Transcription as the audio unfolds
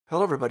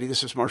Hello, everybody.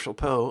 This is Marshall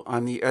Poe.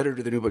 I'm the editor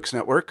of the New Books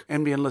Network.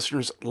 NBN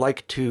listeners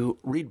like to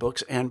read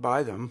books and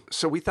buy them.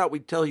 So we thought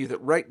we'd tell you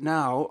that right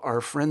now, our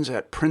friends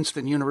at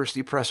Princeton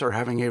University Press are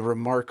having a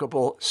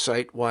remarkable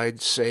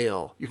site-wide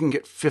sale. You can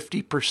get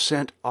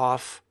 50%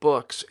 off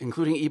books,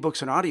 including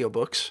ebooks and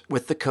audiobooks,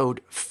 with the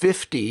code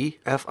 50,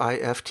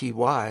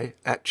 F-I-F-T-Y,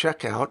 at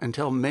checkout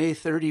until May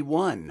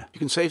 31. You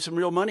can save some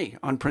real money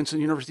on Princeton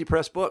University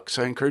Press books.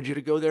 I encourage you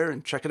to go there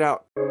and check it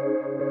out.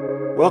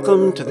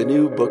 Welcome to the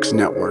New Books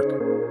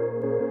Network.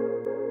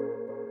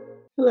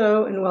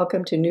 Hello, and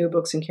welcome to New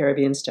Books in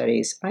Caribbean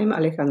Studies. I'm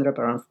Alejandra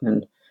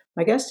Bronfman.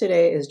 My guest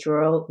today is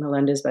Joel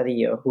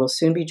Melendez-Badillo, who will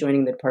soon be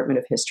joining the Department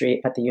of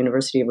History at the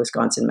University of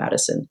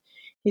Wisconsin-Madison.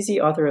 He's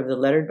the author of The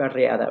Lettered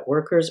Barriada,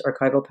 Workers,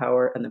 Archival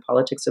Power, and the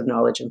Politics of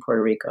Knowledge in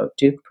Puerto Rico,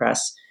 Duke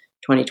Press,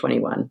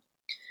 2021.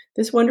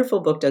 This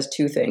wonderful book does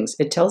two things.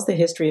 It tells the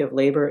history of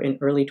labor in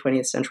early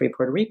 20th century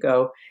Puerto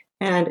Rico,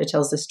 and it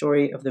tells the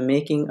story of the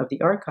making of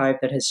the archive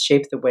that has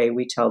shaped the way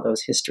we tell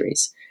those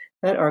histories.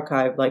 That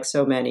archive, like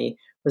so many,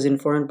 was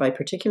informed by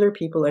particular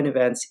people and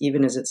events,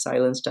 even as it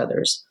silenced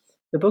others.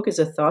 The book is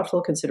a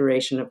thoughtful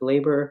consideration of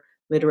labor,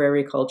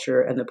 literary culture,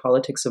 and the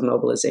politics of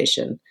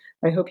mobilization.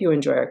 I hope you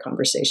enjoy our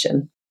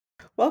conversation.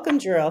 Welcome,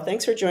 Joel.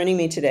 Thanks for joining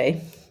me today.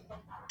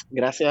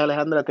 Gracias,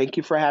 Alejandra. Thank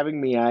you for having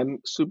me. I'm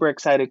super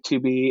excited to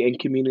be in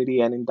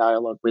community and in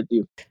dialogue with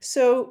you.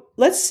 So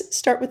let's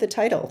start with the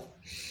title.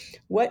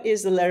 What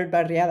is the Lettered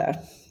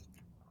Barriada?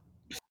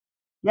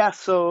 Yeah,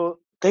 so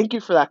thank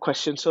you for that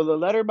question. So the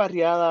Lettered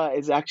Barriada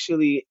is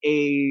actually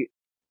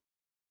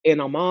an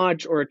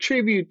homage or a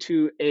tribute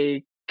to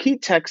a key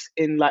text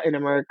in Latin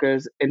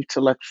America's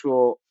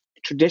intellectual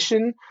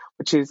tradition,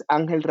 which is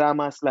Ángel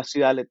Rama's La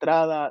Ciudad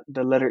Letrada,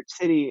 The Lettered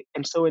City.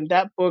 And so in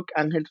that book,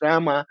 Ángel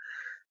Rama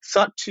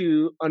sought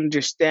to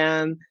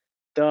understand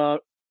the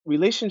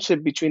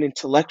relationship between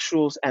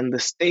intellectuals and the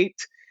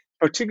state,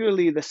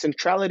 particularly the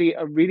centrality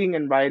of reading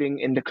and writing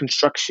in the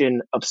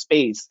construction of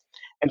space.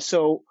 And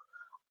so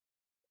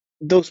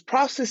those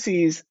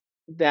processes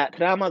that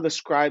Rama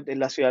described in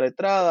La Ciudad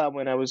Letrada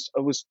when I was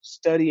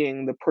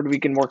studying the Puerto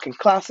Rican working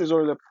classes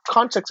or the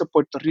context of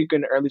Puerto Rico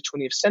in the early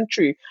 20th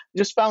century, I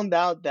just found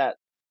out that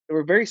they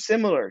were very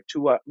similar to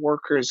what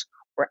workers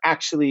were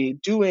actually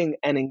doing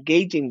and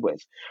engaging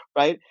with,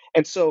 right?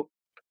 And so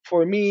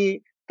for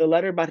me, the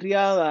Lettered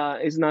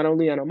Barriada is not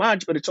only an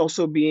homage, but it's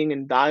also being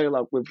in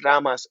dialogue with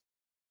Rama's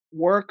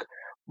work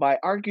by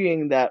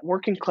arguing that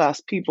working class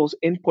peoples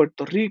in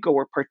Puerto Rico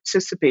were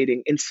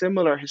participating in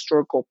similar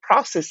historical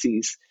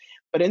processes,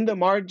 but in the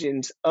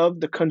margins of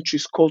the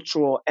country's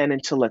cultural and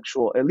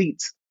intellectual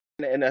elites.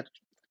 And a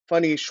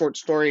funny short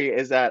story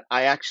is that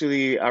I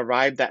actually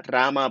arrived at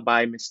Rama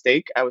by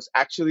mistake. I was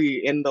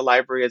actually in the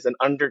library as an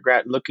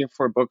undergrad looking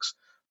for books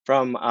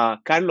from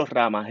Carlos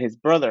Rama, his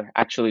brother,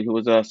 actually, who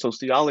was a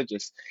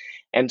sociologist.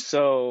 And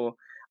so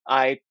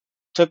I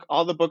took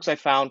all the books I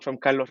found from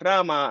Carlos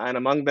Rama, and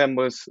among them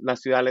was La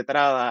Ciudad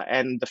Letrada.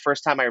 And the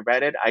first time I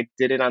read it, I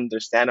didn't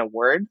understand a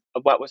word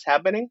of what was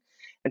happening.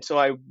 And so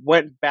I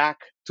went back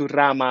to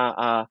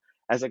Rama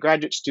as a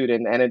graduate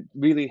student, and it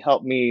really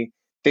helped me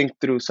think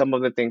through some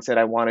of the things that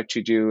I wanted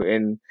to do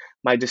in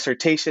my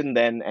dissertation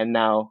then and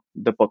now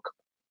the book.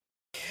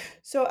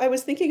 So I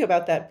was thinking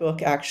about that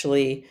book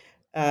actually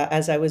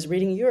as I was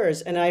reading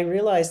yours, and I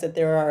realized that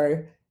there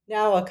are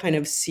now a kind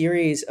of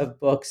series of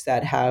books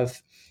that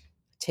have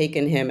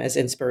taken him as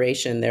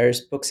inspiration. There's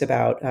books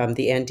about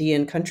the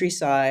Andean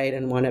countryside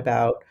and one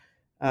about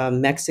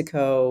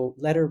Mexico,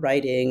 letter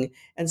writing.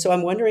 And so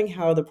I'm wondering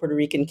how the Puerto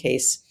Rican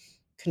case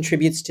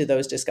contributes to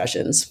those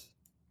discussions.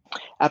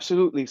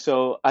 Absolutely.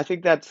 So I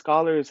think that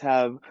scholars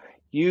have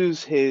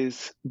used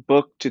his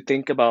book to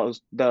think about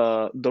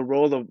the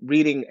role of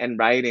reading and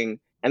writing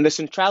and the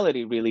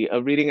centrality, really,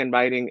 of reading and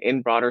writing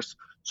in broader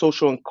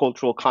social and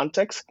cultural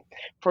context.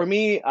 For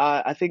me,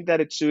 I think that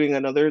it's doing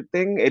another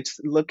thing. It's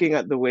looking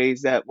at the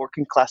ways that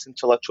working class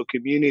intellectual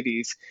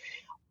communities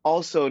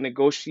also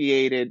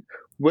negotiated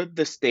with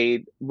the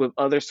state, with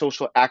other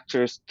social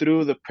actors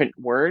through the print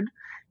word.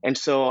 And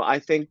so I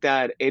think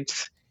that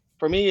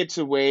for me, it's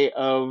a way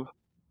of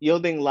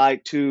yielding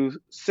light to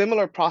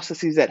similar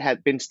processes that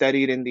had been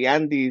studied in the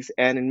Andes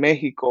and in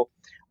Mexico,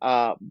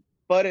 uh,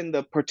 but in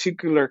the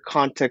particular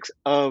context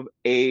of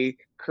a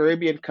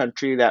Caribbean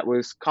country that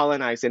was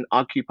colonized and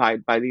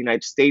occupied by the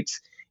United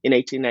States in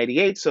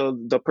 1898. So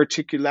the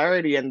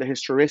particularity and the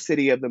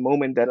historicity of the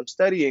moment that I'm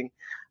studying,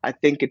 I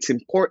think it's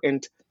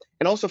important.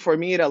 And also for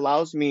me,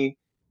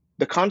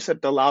 the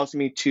concept allows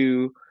me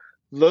to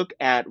look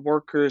at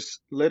workers'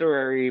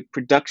 literary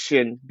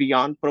production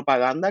beyond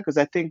propaganda, because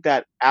I think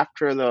that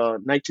after the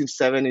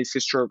 1970s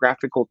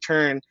historiographical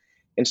turn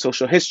in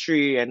social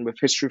history and with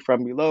history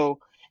from below,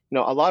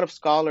 a lot of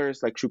scholars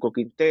like Chuco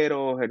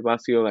Quintero,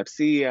 Gervasio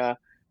Garcia,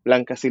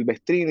 Blanca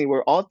Silvestrini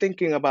were all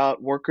thinking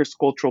about workers'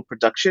 cultural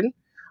production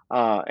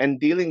and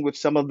dealing with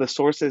some of the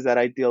sources that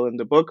I deal in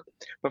the book.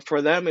 But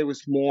for them, it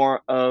was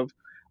more of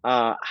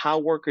how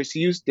workers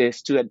use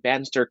this to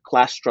advance their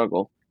class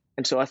struggle.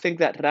 And so I think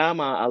that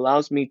Rama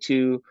allows me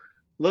to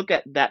look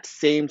at that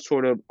same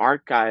sort of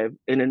archive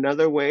in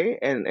another way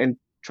and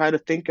try to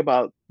think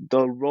about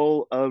the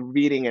role of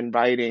reading and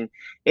writing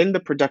in the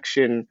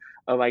production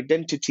of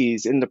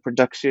identities, in the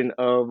production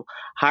of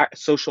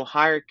social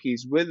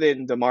hierarchies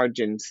within the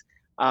margins.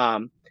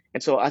 And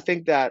so I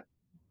think that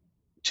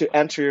to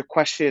answer your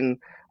question,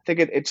 I think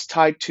it's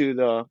tied to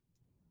the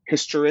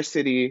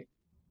historicity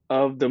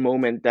of the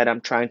moment that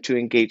I'm trying to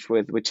engage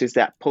with, which is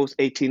that post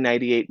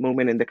 1898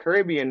 moment in the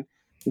Caribbean.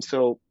 And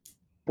so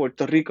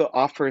Puerto Rico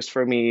offers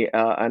for me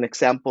an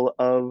example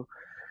of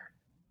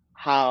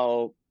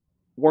how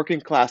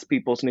working class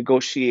peoples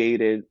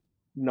negotiated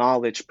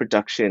knowledge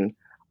production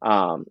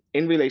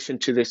in relation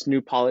to this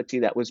new polity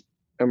that was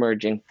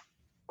emerging.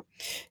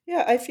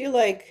 Yeah, I feel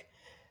like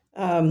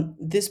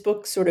this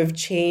book sort of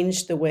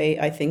changed the way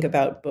I think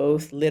about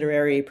both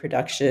literary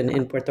production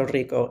in Puerto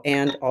Rico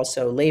and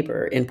also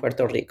labor in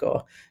Puerto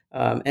Rico.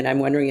 And I'm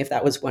wondering if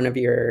that was one of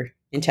your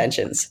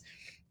intentions.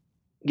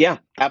 Yeah,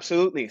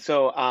 absolutely.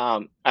 So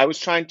I was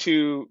trying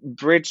to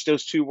bridge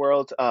those two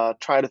worlds,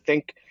 try to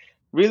think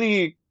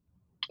really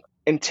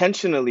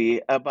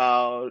intentionally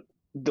about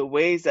the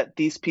ways that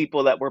these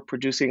people that were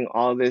producing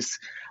all this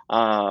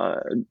uh,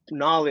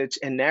 knowledge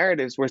and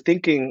narratives were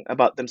thinking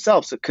about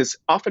themselves. Because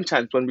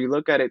oftentimes, when we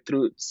look at it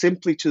through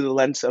simply to the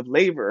lens of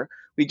labor,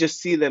 we just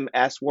see them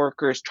as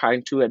workers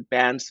trying to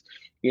advance,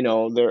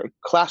 their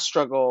class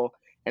struggle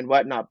and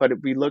whatnot. But if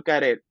we look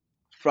at it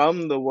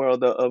from the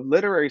world of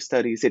literary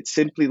studies, it's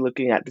simply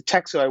looking at the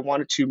text. So I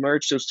wanted to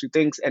merge those two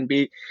things and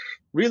be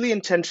really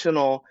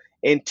intentional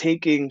in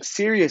taking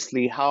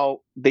seriously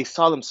how they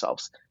saw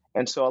themselves.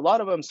 And so a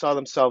lot of them saw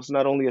themselves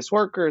not only as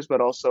workers,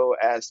 but also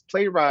as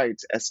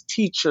playwrights, as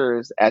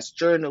teachers, as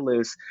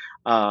journalists.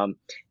 Um,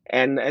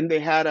 and they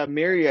had a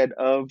myriad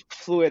of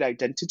fluid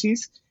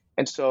identities.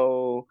 And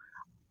so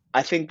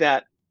I think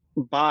that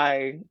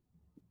by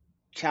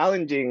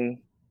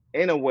challenging,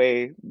 in a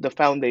way, the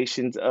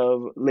foundations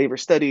of labor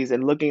studies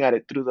and looking at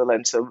it through the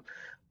lens of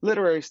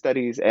literary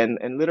studies and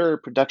literary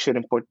production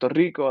in Puerto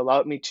Rico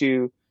allowed me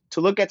to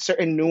look at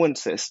certain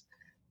nuances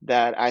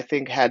that I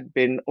think had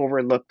been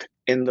overlooked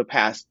in the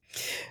past.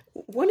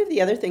 One of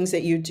the other things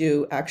that you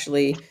do,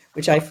 actually,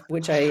 which I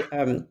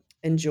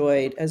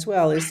enjoyed as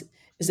well, is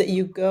that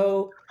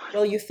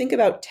you think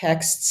about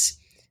texts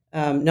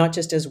not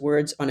just as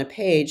words on a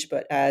page,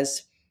 but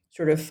as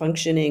sort of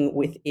functioning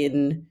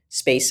within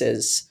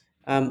spaces,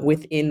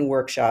 within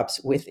workshops,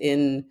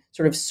 within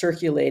sort of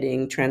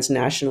circulating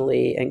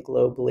transnationally and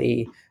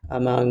globally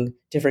among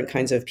different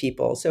kinds of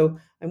people. So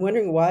I'm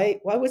wondering why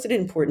was it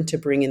important to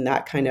bring in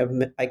that kind of,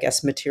 I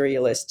guess,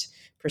 materialist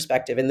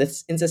perspective in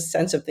this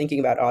sense of thinking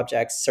about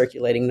objects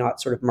circulating, not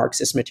sort of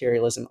Marxist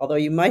materialism, although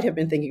you might have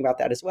been thinking about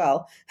that as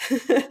well.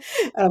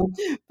 um,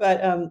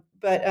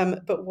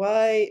 but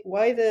why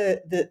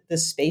the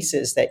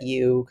spaces that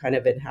you kind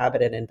of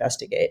inhabit and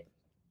investigate?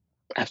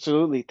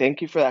 Absolutely.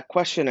 Thank you for that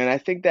question. And I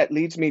think that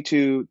leads me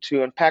to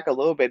unpack a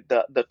little bit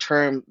the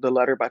term, the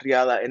letter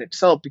barriada in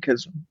itself,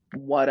 because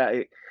what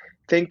I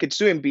think it's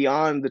doing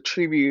beyond the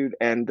tribute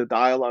and the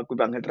dialogue with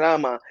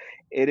Bangarrama,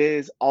 it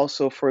is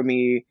also for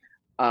me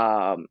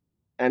an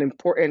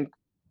important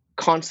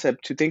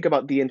concept to think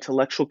about the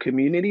intellectual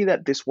community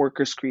that these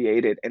workers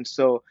created. And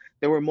so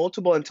there were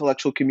multiple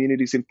intellectual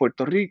communities in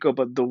Puerto Rico,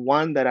 but the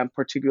one that I'm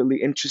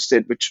particularly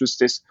interested, which was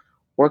this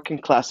working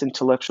class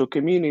intellectual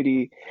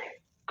community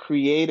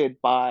created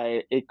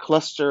by a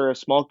cluster, a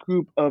small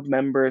group of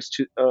members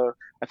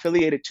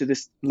affiliated to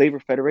this labor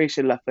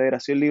federation, La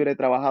Federación Libre de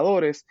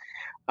Trabajadores.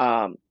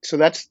 So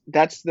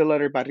that's the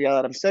letter barriada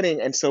that I'm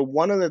studying. And so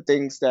one of the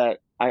things that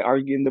I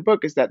argue in the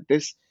book is that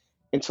this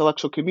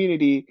intellectual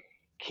community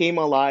came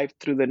alive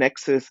through the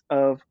nexus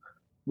of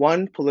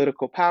one,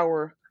 political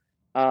power,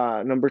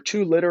 number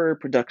two, literary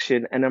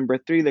production, and number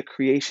three, the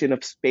creation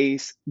of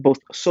space, both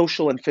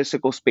social and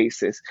physical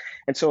spaces.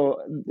 And so,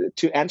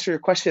 to answer your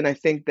question, I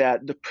think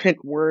that the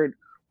print word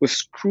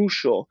was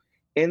crucial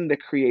in the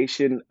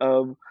creation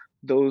of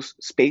those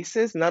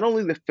spaces, not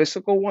only the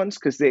physical ones,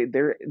 because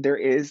there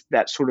is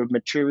that sort of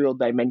material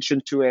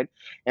dimension to it.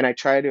 And I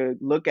try to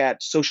look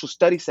at social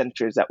study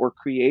centers that were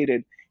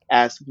created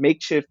as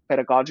makeshift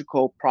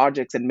pedagogical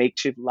projects and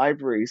makeshift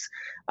libraries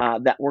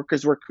that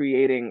workers were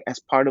creating as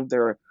part of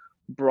their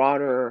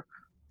broader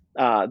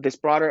this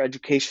broader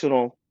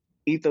educational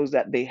ethos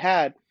that they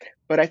had.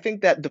 But I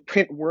think that the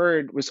print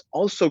word was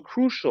also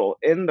crucial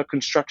in the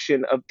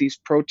construction of these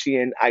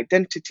protean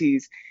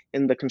identities,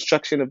 in the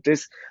construction of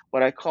this,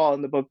 what I call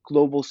in the book,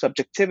 global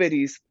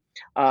subjectivities,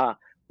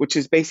 which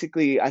is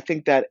basically, I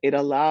think that it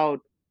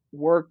allowed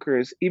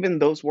workers, even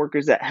those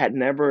workers that had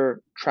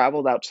never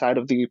traveled outside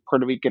of the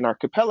Puerto Rican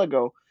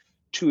archipelago,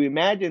 to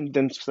imagine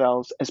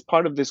themselves as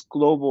part of this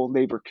global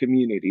labor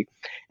community.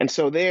 And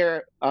so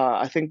there,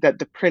 I think that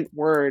the print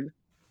word,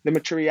 the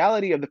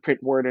materiality of the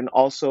print word, and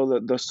also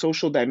the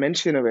social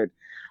dimension of it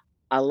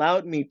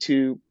allowed me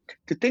to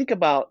think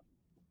about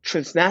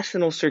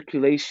transnational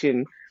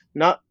circulation,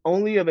 not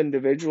only of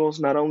individuals,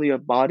 not only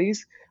of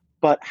bodies,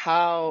 but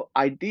how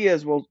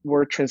ideas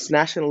were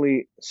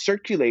transnationally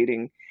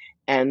circulating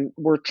and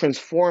were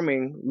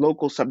transforming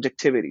local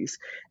subjectivities.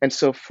 And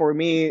so for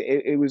me,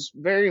 it was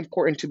very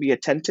important to be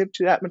attentive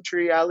to that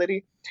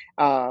materiality,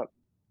 uh,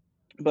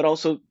 but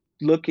also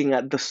looking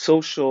at the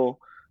social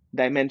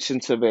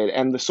dimensions of it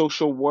and the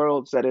social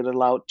worlds that it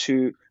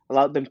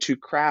allowed them to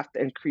craft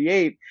and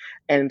create.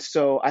 And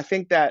so I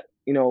think that,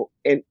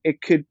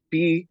 it could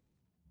be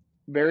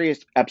very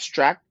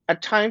abstract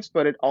at times,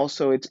 but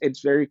it's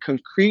very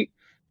concrete,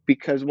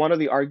 because one of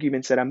the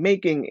arguments that I'm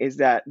making is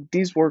that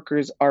these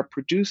workers are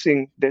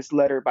producing this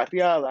letter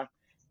barriada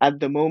at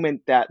the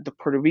moment that the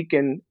Puerto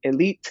Rican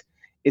elite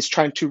is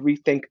trying to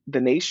rethink the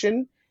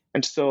nation.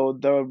 And so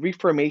the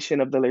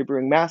reformation of the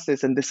laboring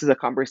masses, and this is a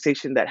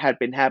conversation that had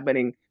been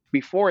happening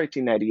before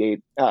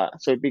 1898,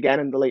 so it began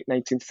in the late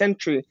 19th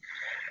century.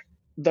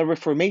 The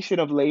reformation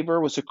of labor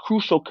was a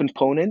crucial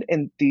component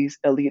in these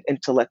elite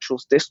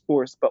intellectuals'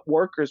 discourse, but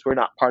workers were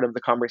not part of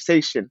the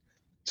conversation.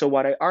 So,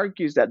 what I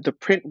argue is that the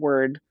print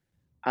word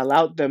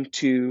allowed them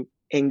to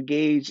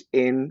engage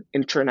in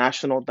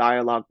international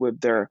dialogue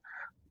with their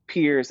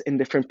peers in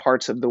different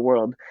parts of the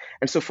world.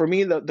 And so, for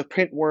me, the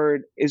print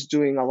word is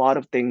doing a lot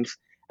of things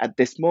at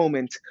this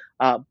moment,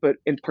 but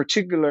in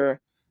particular,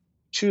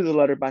 to the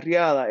letter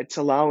barriada, it's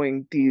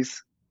allowing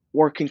these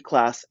working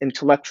class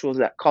intellectuals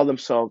that call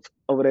themselves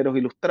obreros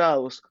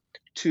ilustrados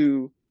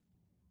to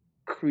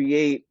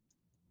create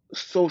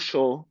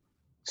social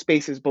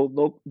spaces both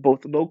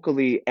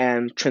locally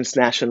and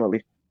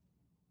transnationally.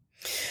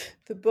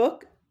 The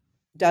book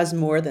does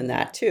more than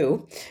that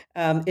too.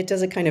 It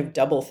does a kind of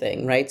double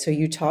thing, right? So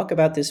you talk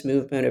about this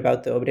movement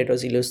about the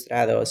obreros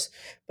ilustrados,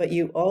 but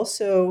you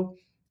also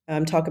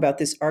talk about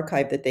this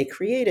archive that they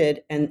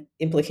created and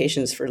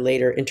implications for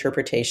later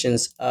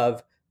interpretations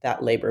of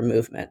that labor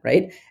movement,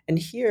 right? And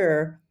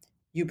here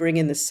you bring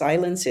in the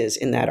silences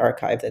in that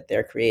archive that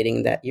they're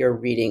creating that you're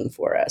reading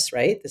for us,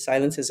 right? The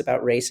silences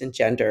about race and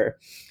gender.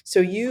 So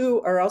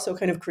you are also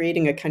kind of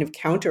creating a kind of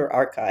counter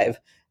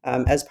archive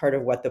as part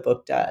of what the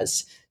book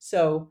does.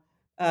 So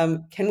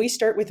can we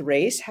start with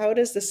race? How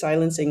does the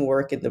silencing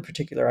work in the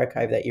particular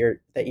archive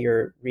that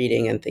you're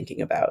reading and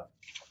thinking about?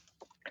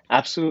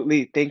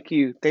 Absolutely. Thank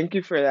you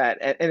for that.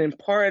 And in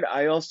part,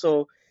 I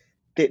also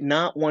did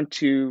not want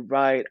to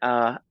write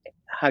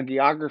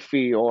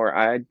hagiography, or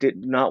I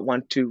did not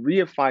want to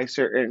reify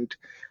certain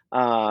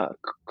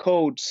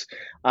codes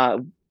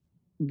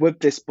with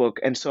this book.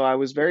 And so I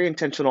was very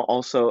intentional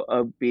also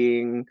of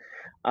being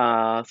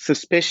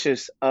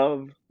suspicious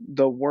of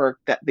the work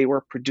that they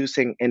were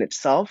producing in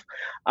itself.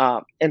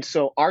 And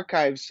so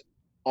archives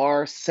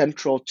are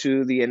central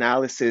to the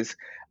analysis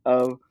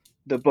of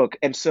the book.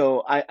 And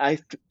so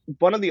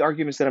one of the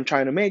arguments that I'm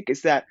trying to make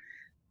is that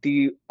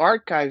the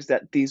archives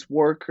that these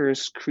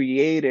workers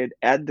created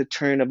at the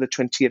turn of the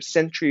 20th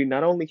century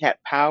not only had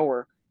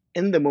power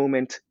in the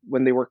moment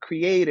when they were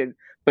created,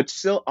 but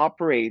still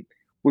operate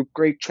with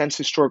great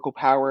transhistorical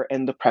power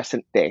in the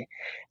present day.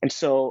 And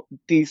so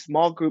these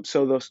small groups,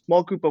 so the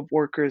small group of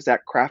workers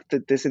that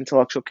crafted this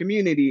intellectual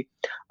community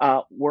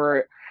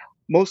were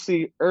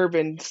mostly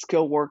urban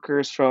skilled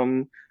workers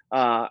from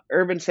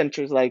urban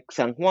centers like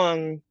San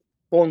Juan,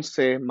 Ponce,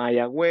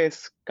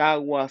 Mayagüez,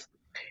 Caguas.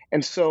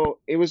 And so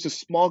it was a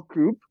small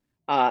group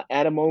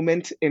at a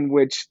moment in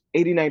which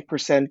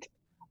 89%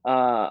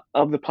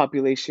 of the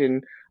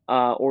population,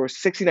 or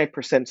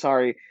 69%,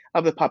 sorry,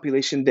 of the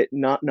population did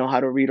not know how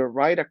to read or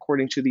write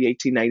according to the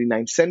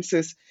 1899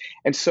 census.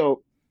 And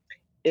so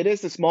it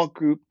is a small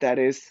group that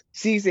is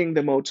seizing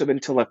the modes of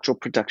intellectual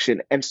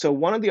production. And so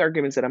one of the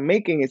arguments that I'm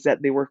making is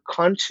that they were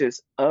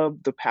conscious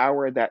of the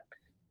power that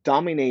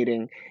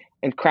dominating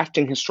and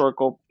crafting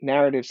historical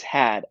narratives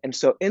had. And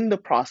so in the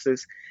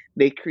process,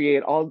 they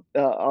create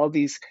all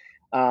these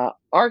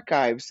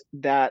archives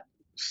that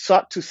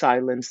sought to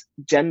silence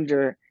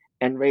gender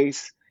and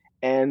race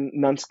and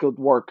non-skilled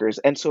workers.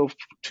 And so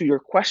to your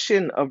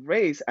question of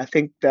race, I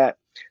think that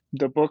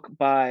the book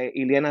by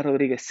Ileana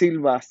Rodriguez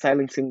Silva,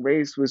 Silencing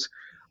Race, was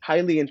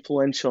highly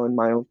influential in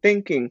my own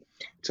thinking.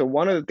 So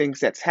one of the things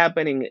that's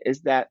happening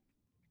is that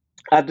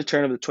at the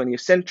turn of the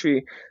 20th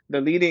century,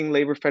 the leading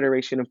labor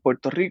federation in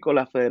Puerto Rico,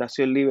 la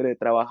Federación Libre de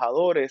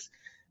Trabajadores,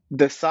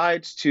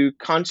 decides to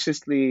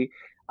consciously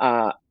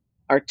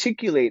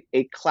articulate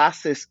a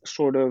classist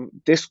sort of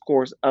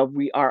discourse of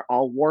we are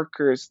all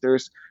workers,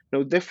 there's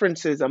no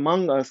differences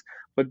among us.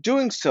 But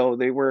doing so,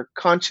 they were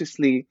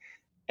consciously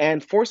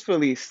and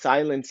forcefully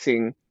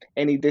silencing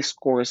any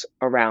discourse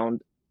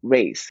around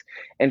race.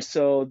 And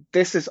so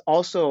this is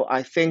also,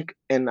 I think,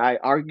 and I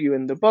argue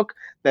in the book,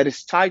 that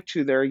is tied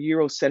to their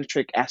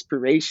Eurocentric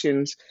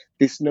aspirations,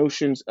 these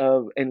notions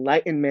of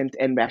enlightenment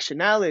and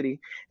rationality.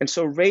 And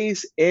so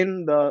race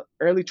in the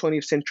early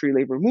 20th century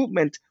labor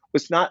movement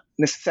was not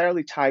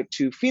necessarily tied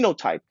to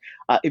phenotype.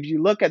 If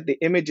you look at the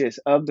images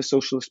of the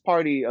Socialist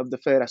Party, of the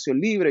Federación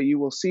Libre, you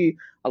will see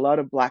a lot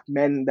of Black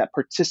men that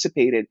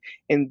participated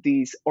in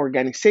these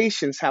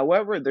organizations.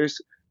 However, there's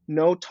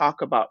no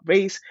talk about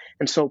race.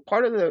 And so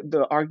part of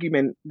the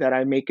argument that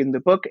I make in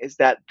the book is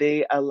that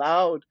they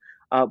allowed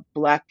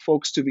Black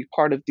folks to be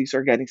part of these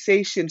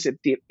organizations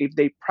if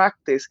they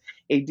practice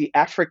a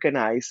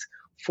de-Africanized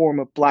form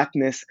of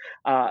Blackness,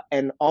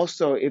 and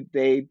also if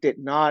they did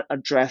not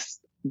address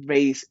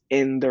race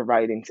in their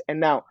writings. And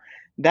now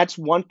that's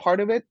one part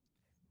of it.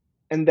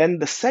 And then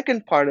the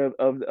second part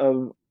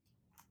of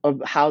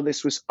how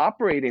this was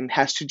operating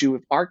has to do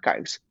with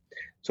archives.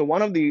 So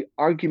one of the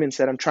arguments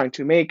that I'm trying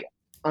to make,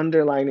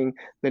 underlining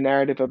the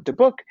narrative of the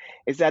book,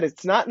 is that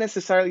it's not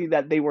necessarily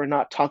that they were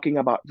not talking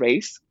about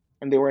race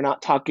and they were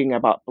not talking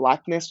about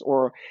Blackness,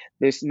 or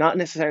there's not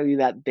necessarily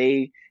that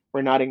they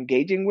were not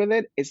engaging with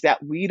it. It's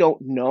that we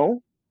don't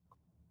know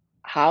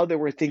how they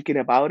were thinking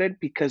about it,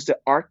 because the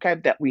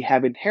archive that we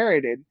have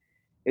inherited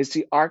is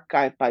the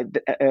archive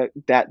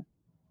that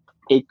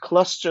a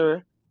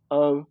cluster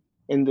of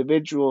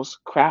individuals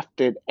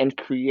crafted and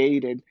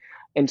created.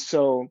 And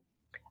so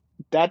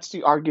that's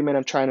the argument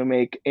I'm trying to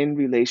make in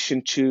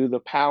relation to the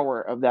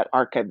power of that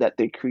archive that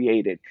they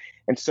created.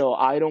 And so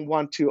I don't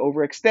want to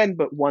overextend,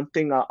 but one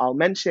thing I'll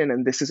mention,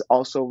 and this is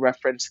also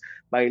referenced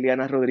by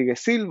Eliana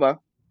Rodriguez Silva,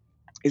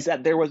 is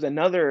that there was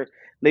another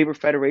labor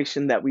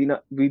federation that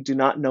we do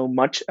not know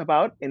much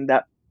about in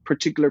that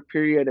particular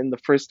period in the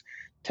first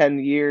 10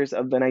 years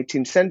of the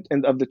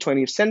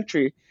 20th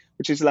century,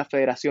 which is La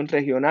Federación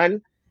Regional,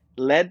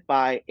 led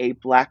by a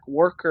Black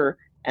worker,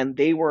 and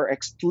they were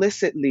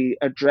explicitly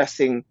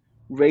addressing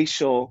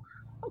racial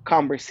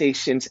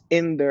conversations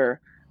in their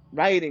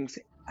writings.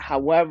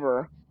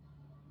 However,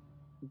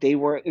 they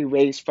were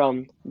erased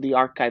from the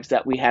archives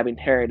that we have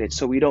inherited,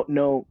 so we don't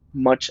know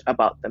much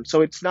about them.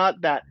 So it's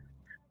not that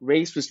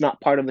race was not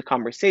part of the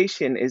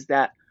conversation, is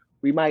that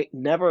we might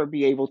never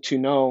be able to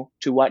know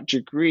to what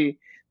degree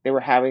they were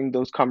having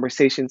those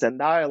conversations and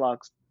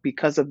dialogues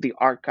because of the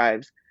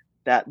archives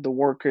that the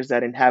workers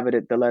that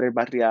inhabited the letter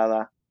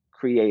barriada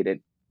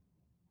created.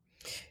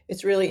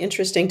 It's really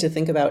interesting to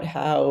think about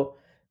how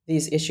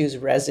these issues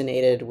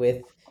resonated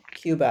with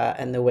Cuba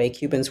and the way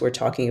Cubans were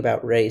talking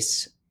about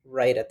race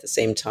right at the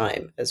same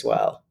time as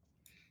well.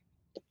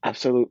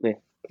 Absolutely.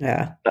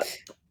 Yeah.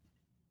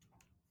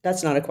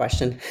 That's not a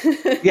question.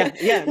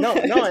 No.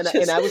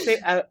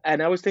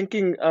 And I was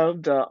thinking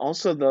of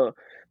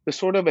the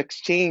sort of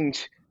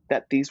exchange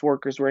that these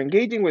workers were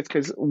engaging with,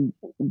 because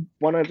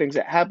one of the things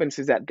that happens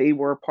is that they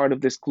were part of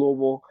this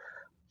global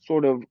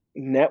sort of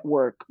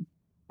network,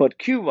 but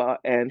Cuba,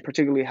 and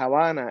particularly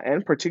Havana,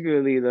 and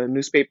particularly the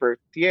newspaper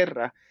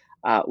Tierra,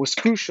 was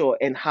crucial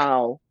in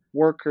how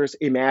workers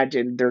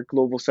imagined their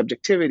global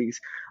subjectivities.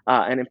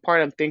 And in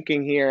part, I'm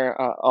thinking here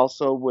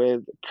also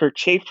with Kurt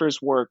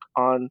Schaefer's work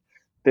on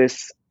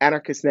this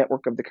anarchist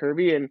network of the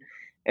Caribbean.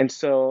 And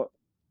so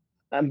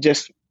I'm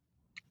just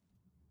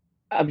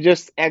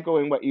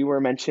echoing what you were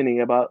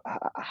mentioning about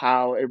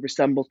how it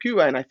resembled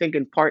Cuba. And I think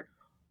in part,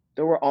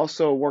 there were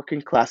also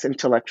working class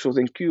intellectuals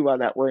in Cuba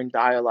that were in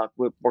dialogue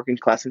with working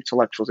class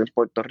intellectuals in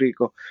Puerto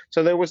Rico.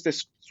 So there was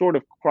this sort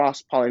of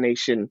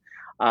cross-pollination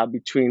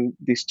between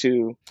these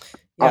two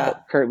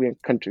Caribbean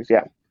countries.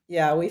 Yeah.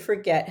 Yeah, we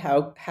forget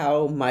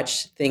how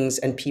much things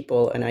and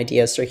people and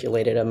ideas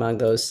circulated among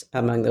those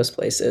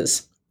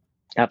places.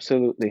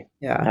 Absolutely.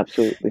 Yeah.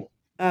 Absolutely.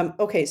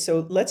 Okay,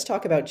 so let's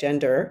talk about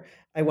gender.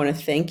 I want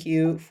to thank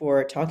you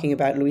for talking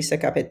about Luisa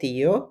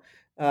Capetillo.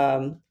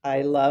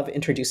 I love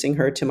introducing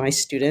her to my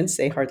students.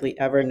 They hardly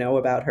ever know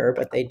about her,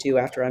 but they do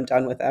after I'm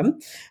done with them.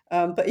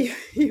 But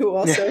you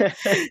also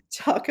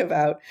talk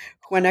about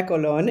Juana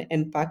Colón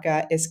and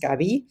Paca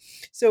Escabi.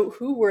 So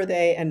who were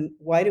they, and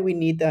why do we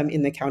need them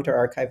in the counter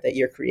archive that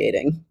you're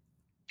creating?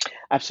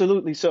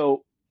 Absolutely.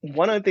 So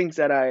one of the things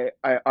that I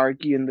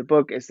argue in the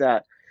book is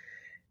that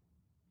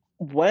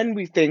when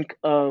we think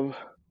of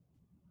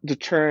the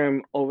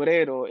term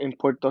obrero in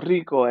Puerto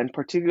Rico, and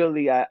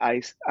particularly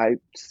I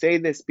say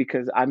this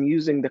because I'm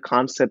using the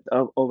concept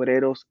of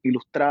obreros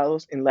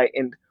ilustrados,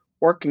 enlightened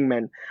working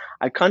men.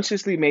 I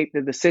consciously made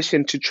the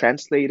decision to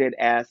translate it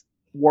as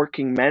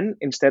working men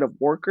instead of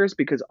workers,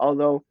 because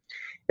although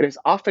it is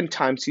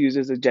oftentimes used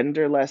as a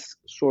genderless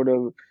sort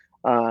of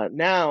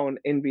noun,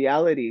 in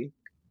reality,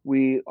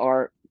 we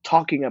are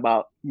talking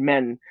about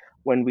men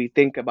when we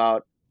think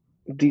about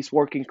these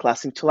working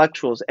class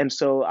intellectuals. And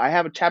so I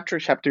have a chapter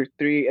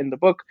 3 in the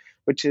book,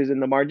 which is in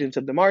the margins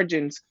of the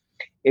margins.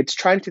 It's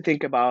trying to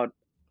think about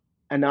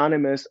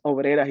anonymous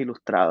obreras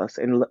ilustradas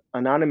and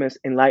anonymous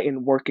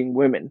enlightened working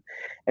women.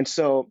 And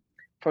so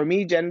for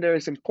me, gender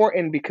is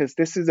important because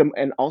this is,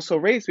 and also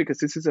race, because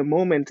this is a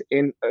moment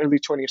in early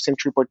 20th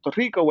century Puerto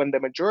Rico when the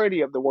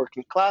majority of the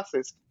working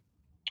classes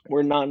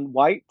were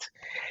non-white,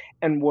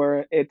 and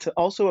where it's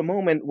also a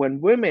moment when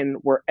women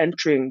were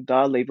entering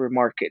the labor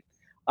market.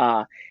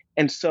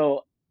 And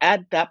so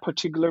at that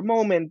particular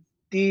moment,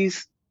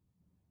 these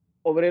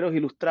obreros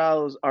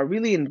ilustrados are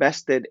really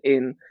invested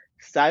in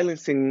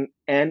silencing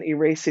and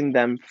erasing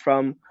them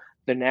from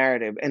the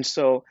narrative. And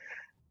so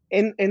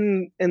in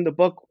the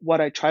book,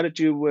 what I try to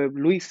do with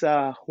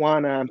Luisa,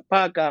 Juana, and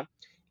Paca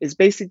is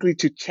basically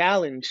to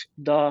challenge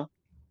the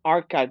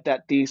archive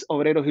that these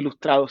obreros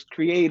ilustrados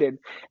created.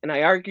 And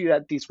I argue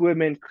that these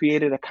women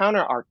created a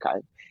counter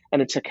archive.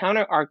 And it's a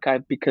counter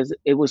archive because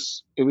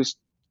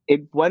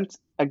it went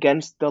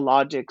against the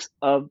logics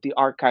of the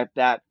archive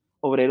that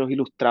Obreros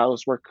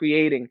Ilustrados were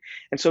creating.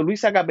 And so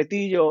Luisa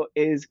Capetillo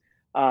is,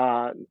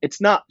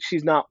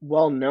 she's not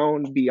well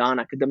known beyond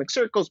academic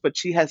circles, but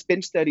she has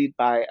been studied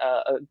by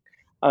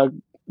a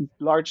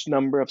large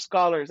number of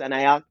scholars. And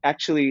I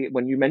actually,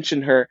 when you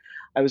mentioned her,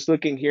 I was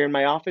looking here in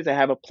my office. I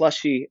have a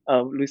plushie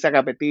of Luisa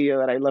Capetillo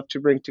that I love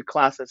to bring to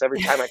classes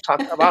every time I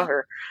talk about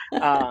her.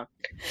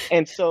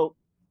 And so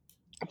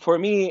for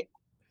me,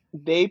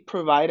 they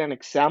provide an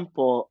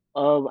example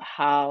of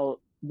how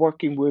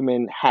working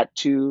women had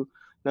to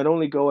not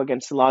only go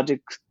against the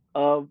logic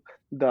of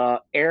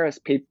the era's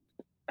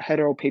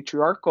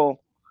heteropatriarchal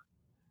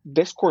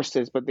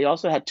discourses, but they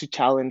also had to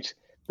challenge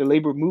the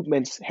labor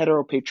movement's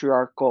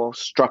heteropatriarchal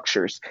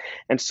structures.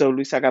 And so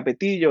Luisa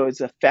Capetillo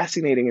is a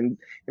fascinating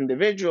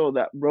individual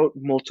that wrote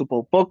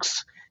multiple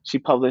books. She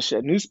published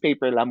a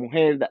newspaper, La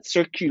Mujer, that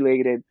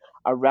circulated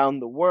around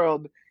the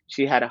world.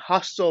 She had a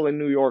hostel in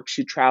New York.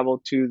 She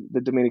traveled to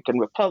the Dominican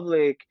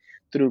Republic,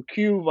 through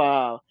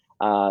Cuba.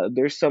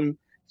 There's some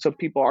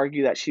people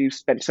argue that she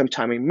spent some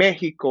time in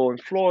Mexico, in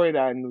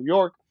Florida, in New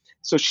York.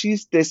 So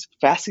she's this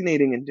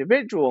fascinating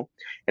individual.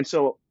 And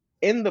so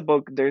in the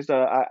book,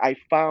 I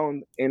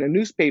found in a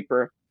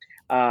newspaper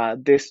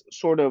this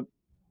sort of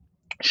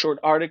short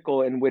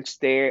article in which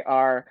they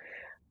are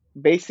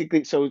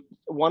basically, so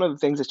one of the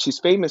things that she's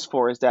famous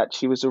for is that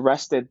she was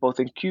arrested both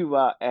in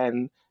Cuba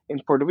and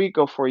in Puerto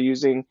Rico for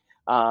using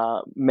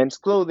men's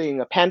clothing,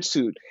 a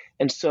pantsuit.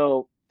 And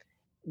so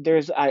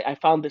I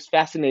found this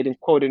fascinating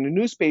quote in a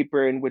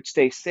newspaper in which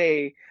they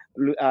say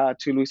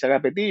to Luisa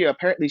Capetillo,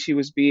 apparently she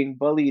was being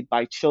bullied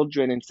by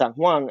children in San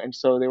Juan. And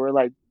so they were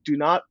like, do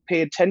not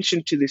pay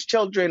attention to these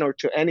children or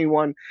to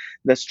anyone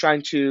that's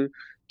trying to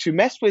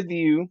mess with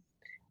you.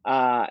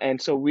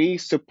 And so we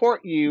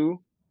support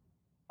you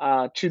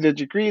to the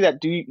degree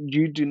that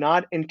you do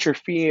not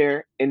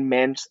interfere in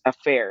men's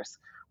affairs,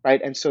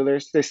 right? And so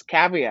there's this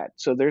caveat.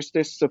 So there's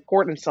this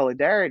support and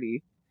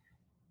solidarity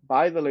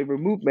by the labor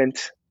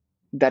movement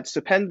that's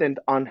dependent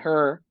on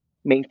her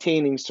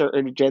maintaining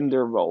certain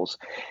gender roles.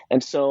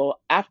 And so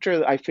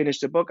after I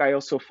finished the book, I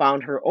also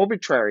found her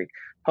obituary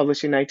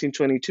published in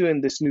 1922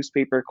 in this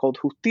newspaper called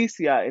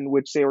Justicia, in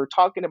which they were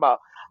talking about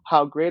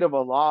how great of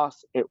a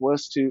loss it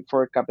was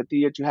for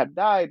Capetillo to have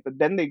died. But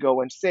then they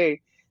go and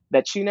say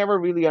that she never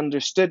really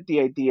understood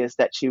the ideas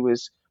that she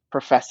was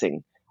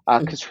professing,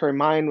 because her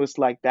mind was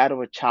like that of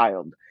a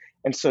child.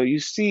 And so you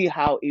see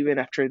how even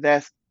after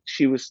death,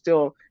 she was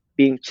still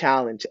being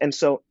challenged. And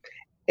so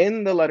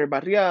in the letter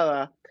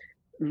Barriada,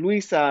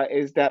 Luisa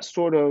is that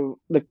sort of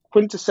the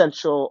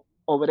quintessential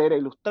obrera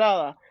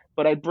ilustrada,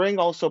 but I bring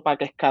also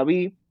Paca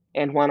Escabí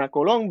and Juana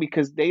Colón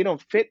because they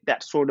don't fit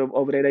that sort of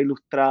obrera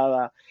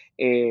ilustrada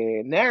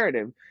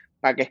narrative.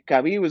 Paca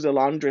Escabí was a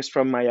laundress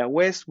from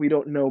Mayagüez. We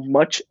don't know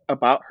much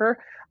about her.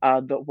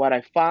 What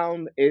I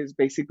found is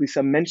basically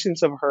some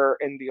mentions of her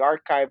in the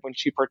archive when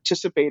she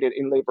participated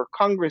in labor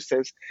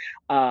congresses.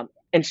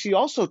 And she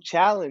also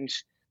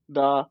challenged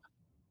the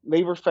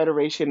Labor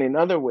Federation in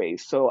other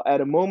ways. So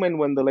at a moment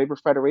when the Labor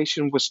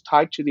Federation was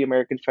tied to the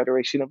American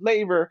Federation of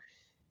Labor,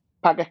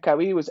 Paca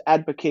Escabí was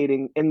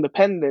advocating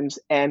independence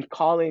and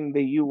calling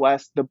the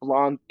U.S. the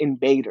blonde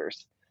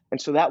invaders.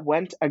 And so that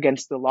went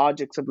against the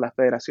logics of La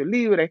Federación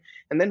Libre.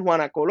 And then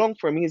Juana Colón,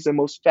 for me, is the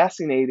most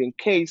fascinating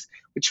case,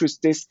 which was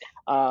this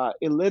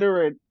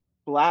illiterate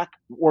Black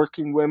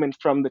working women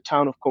from the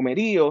town of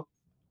Comerío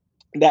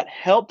that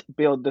helped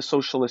build the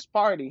Socialist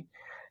Party,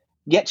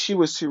 yet she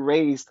was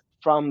erased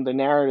from the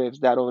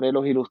narratives that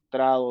Obreros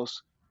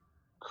Ilustrados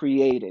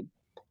created.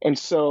 And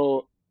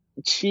so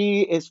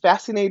she is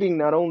fascinating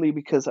not only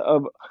because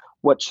of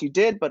what she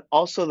did, but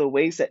also the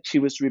ways that she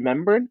was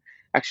remembered.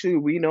 Actually,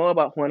 we know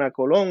about Juana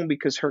Colón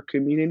because her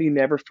community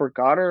never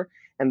forgot her.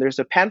 And there's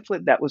a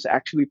pamphlet that was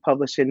actually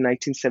published in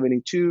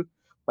 1972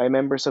 by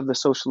members of the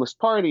Socialist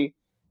Party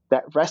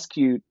that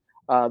rescued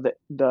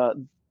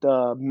the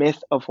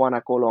myth of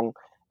Juana Colón.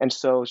 And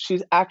so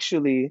she's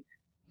actually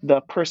the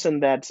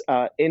person that's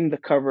in the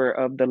cover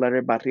of the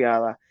letter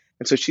Barriada.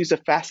 And so she's a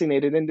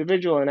fascinating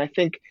individual. And I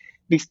think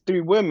these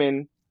three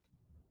women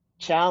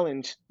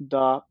challenge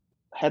the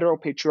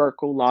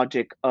heteropatriarchal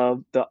logic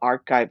of the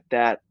archive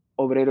that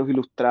Obreros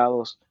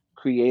Ilustrados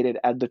created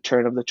at the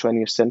turn of the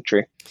 20th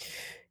century.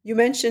 You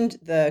mentioned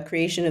the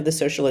creation of the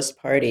Socialist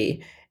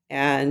Party,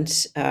 and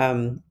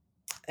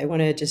I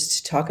want to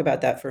just talk about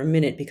that for a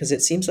minute because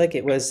it seems like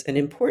it was an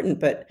important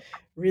but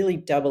really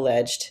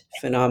double-edged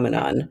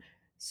phenomenon.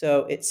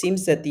 So it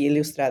seems that the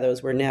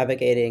Ilustrados were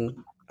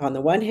navigating, on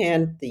the one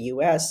hand, the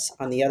U.S.,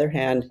 on the other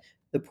hand,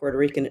 the Puerto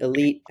Rican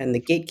elite and the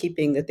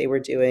gatekeeping that they were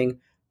doing,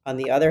 on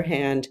the other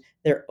hand,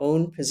 their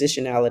own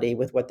positionality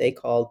with what they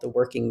called the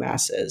working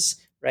masses,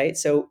 right?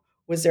 So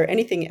was there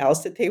anything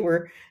else that they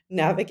were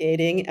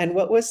navigating? And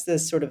what was the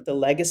sort of the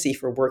legacy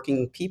for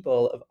working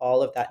people of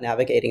all of that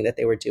navigating that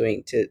they were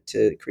doing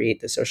to create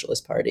the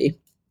Socialist Party?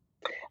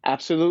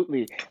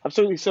 Absolutely.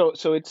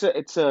 So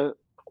it's a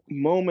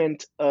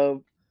moment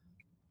of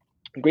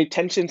great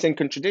tensions and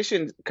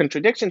contradictions,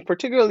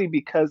 particularly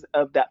because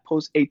of that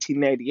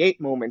post-1898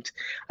 moment.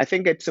 I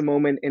think it's a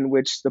moment in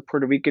which the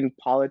Puerto Rican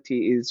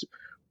polity is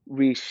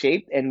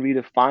reshaped and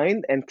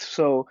redefined. And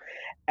so,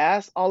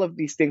 as all of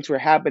these things were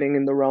happening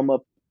in the realm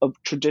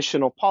of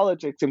traditional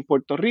politics in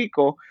Puerto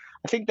Rico,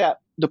 I think that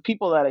the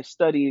people that I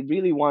studied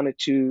really wanted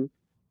to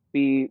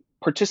be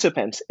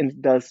participants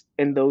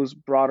in those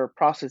broader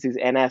processes.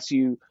 And as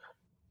you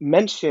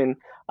mentioned,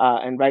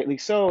 and rightly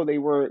so, they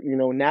were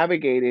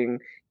navigating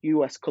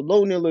U.S.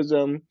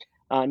 colonialism,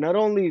 not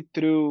only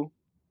through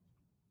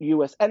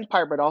U.S.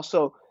 empire, but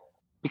also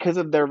because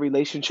of their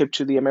relationship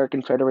to the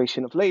American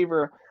Federation of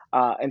Labor.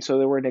 And so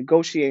they were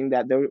negotiating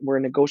that. They were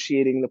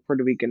negotiating the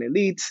Puerto Rican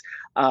elites.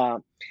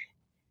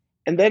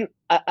 And then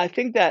I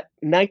think that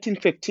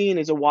 1915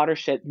 is a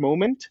watershed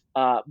moment,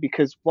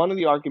 because one of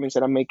the arguments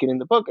that I'm making in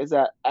the book is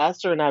that as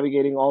they're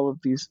navigating all of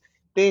these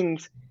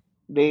things,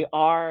 they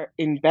are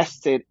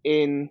invested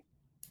in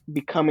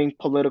becoming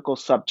political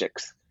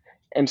subjects.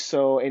 And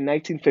so in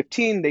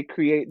 1915, they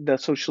create the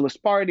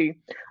Socialist Party,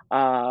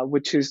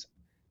 which is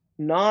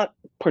not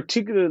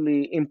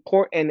particularly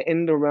important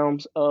in the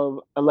realms of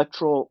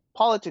electoral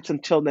politics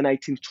until the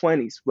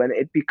 1920s, when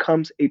it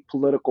becomes a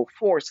political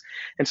force.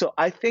 And so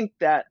I think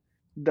that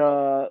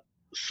the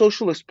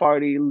Socialist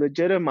Party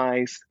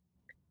legitimized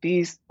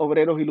these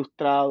obreros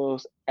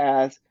ilustrados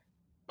as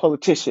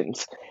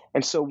politicians.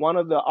 And so one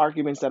of the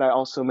arguments that I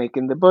also make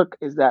in the book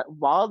is that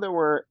while they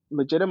were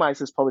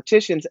legitimized as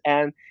politicians,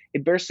 and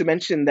it bears to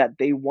mention that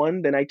they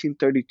won the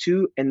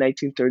 1932 and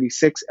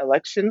 1936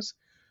 elections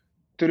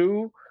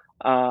through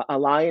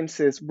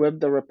alliances with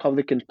the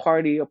Republican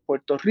Party of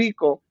Puerto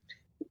Rico,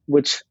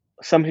 which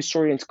some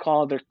historians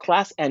call their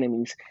class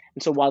enemies.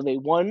 And so while they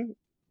won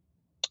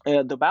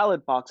the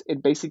ballot box,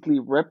 it basically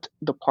ripped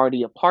the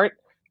party apart,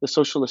 the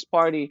Socialist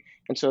Party,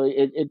 and so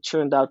it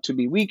turned out to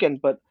be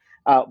weakened. But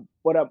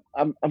what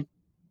I'm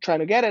trying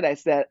to get at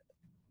is that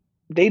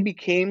they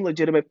became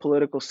legitimate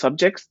political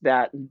subjects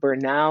that were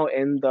now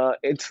in the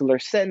Insular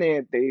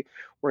Senate. They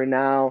were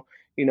now,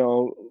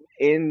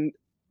 in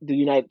the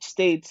United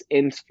States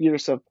in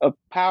spheres of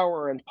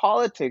power and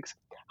politics.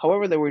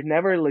 However, they were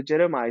never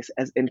legitimized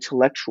as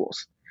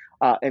intellectuals.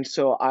 And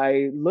so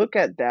I look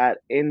at that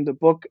in the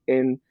book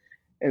in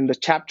the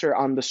chapter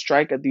on the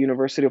strike at the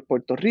University of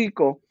Puerto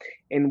Rico,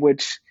 in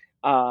which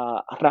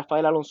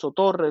Rafael Alonso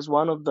Torres,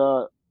 one of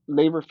the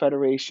Labor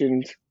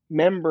Federation's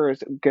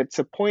members, gets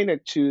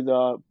appointed to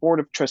the Board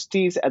of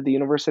Trustees at the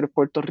University of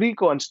Puerto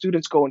Rico, and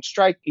students go on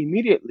strike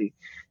immediately,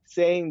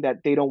 saying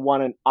that they don't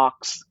want an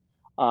ox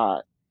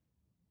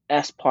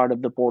as part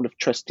of the Board of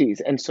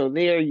Trustees. And so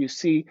there you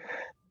see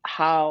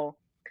how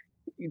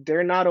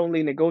they're not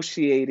only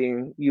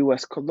negotiating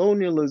U.S.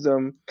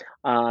 colonialism,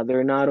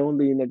 they're not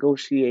only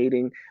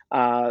negotiating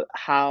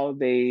how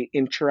they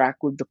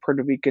interact with the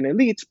Puerto Rican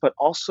elites, but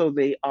also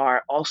they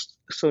are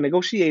also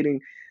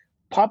negotiating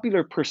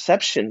popular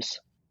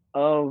perceptions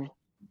of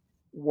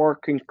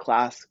working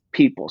class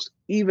peoples,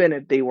 even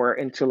if they were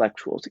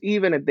intellectuals,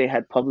 even if they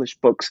had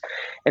published books.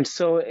 And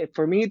so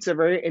for me, it's a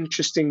very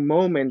interesting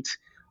moment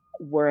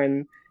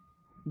when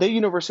the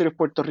University of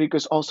Puerto Rico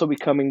is also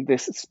becoming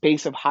this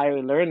space of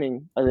higher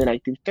learning in the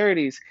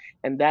 1930s,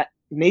 and that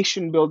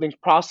nation building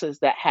process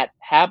that had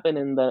happened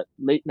in the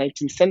late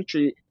 19th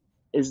century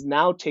is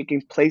now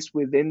taking place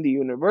within the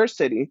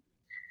university,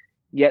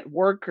 yet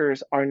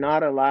workers are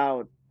not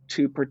allowed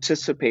to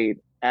participate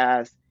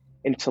as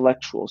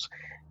intellectuals.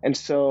 And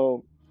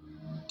so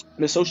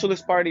the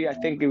Socialist Party, I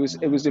think it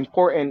was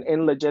important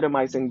in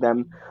legitimizing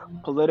them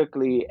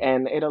politically,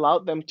 and it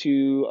allowed them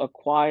to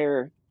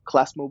acquire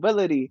class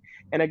mobility.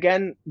 And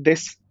again,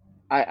 this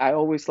I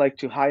always like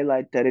to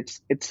highlight that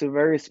it's a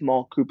very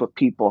small group of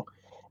people.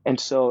 And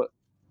so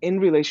in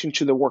relation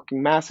to the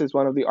working masses,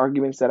 one of the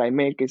arguments that I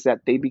make is that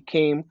they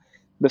became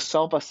the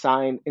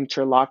self-assigned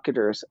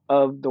interlocutors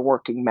of the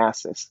working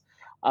masses,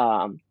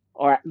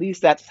 or at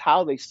least that's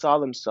how they saw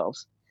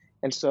themselves.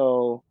 And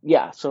so,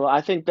 yeah, so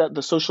I think that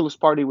the Socialist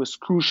Party was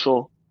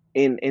crucial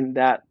in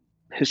that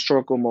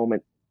historical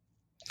moment.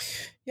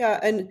 Yeah,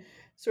 and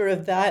sort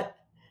of that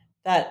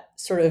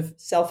sort of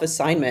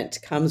self-assignment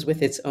comes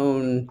with its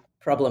own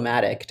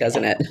problematic,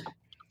 doesn't it?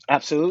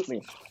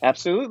 Absolutely,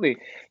 absolutely,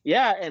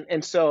 yeah,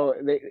 and so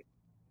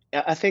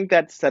I think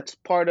that's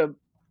part of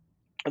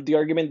the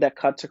argument that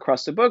cuts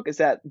across the book, is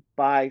that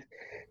by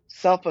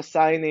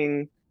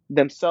self-assigning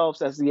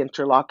themselves as the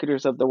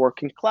interlocutors of the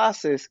working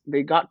classes,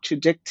 they got to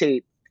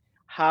dictate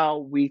how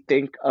we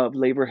think of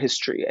labor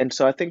history. And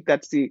so I think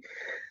that's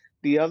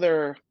the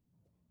other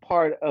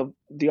part of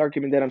the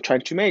argument that I'm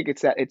trying to make.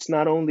 It's that it's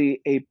not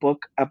only a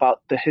book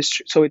about the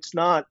history, so it's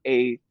not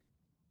a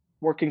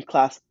working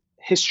class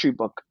history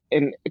book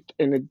in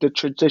the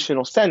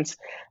traditional sense.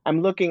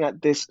 I'm looking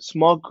at this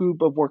small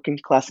group of working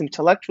class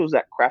intellectuals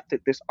that crafted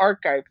this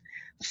archive,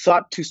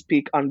 sought to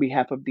speak on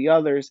behalf of the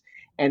others.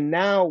 And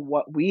now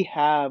what we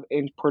have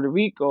in Puerto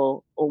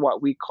Rico, or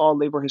what we call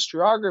labor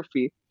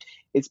historiography,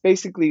 it's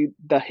basically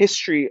the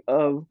history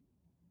of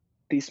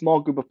the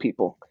small group of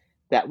people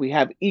that we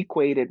have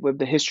equated with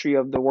the history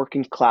of the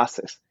working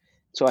classes.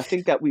 So I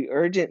think that we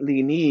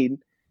urgently need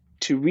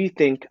to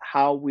rethink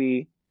how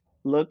we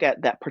look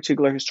at that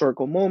particular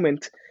historical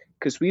moment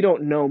because we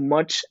don't know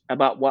much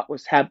about what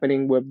was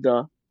happening with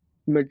the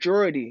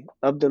majority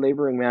of the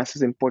laboring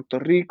masses in Puerto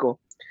Rico,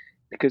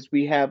 because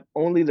we have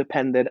only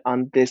depended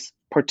on this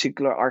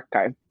particular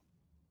archive.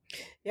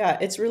 Yeah,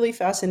 it's really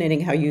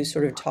fascinating how you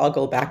sort of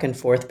toggle back and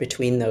forth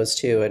between those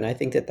two, and I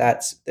think that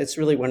that's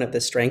really one of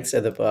the strengths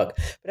of the book.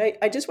 But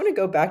I just want to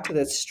go back to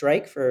the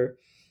strike for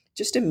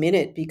just a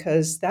minute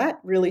because that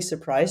really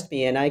surprised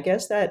me, and I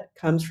guess that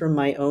comes from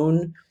my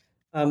own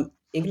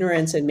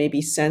ignorance and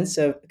maybe sense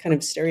of kind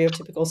of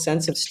stereotypical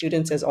sense of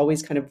students as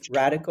always kind of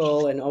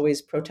radical and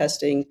always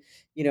protesting,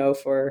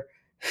 for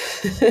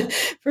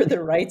for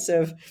the rights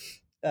of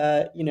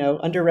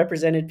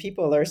underrepresented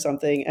people or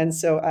something. And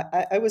so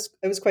I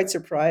was quite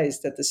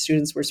surprised that the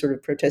students were sort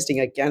of protesting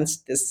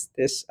against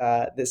this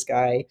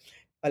guy,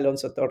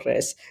 Alonso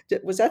Torres.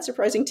 Was that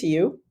surprising to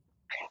you?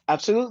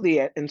 Absolutely.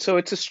 And so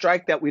it's a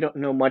strike that we don't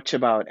know much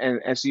about.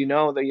 And as you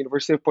know, the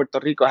University of Puerto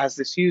Rico has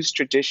this huge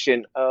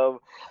tradition of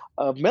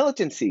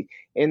militancy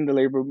in the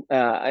labor,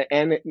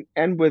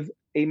 and with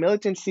a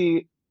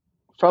militancy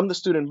from the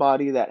student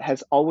body that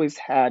has always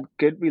had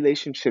good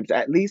relationships,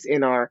 at least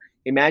in our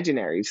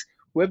imaginaries,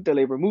 with the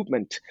labor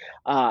movement.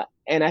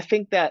 And I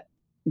think that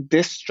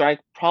this strike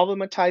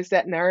problematized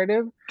that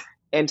narrative.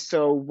 And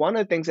so one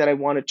of the things that I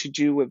wanted to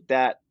do with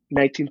that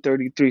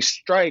 1933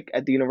 strike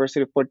at the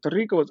University of Puerto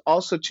Rico was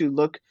also to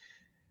look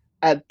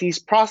at these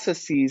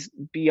processes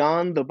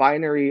beyond the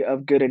binary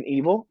of good and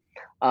evil.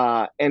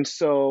 And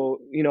so,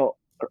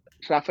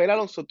 Rafael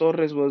Alonso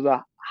Torres was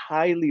a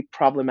highly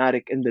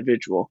problematic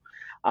individual.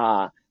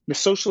 The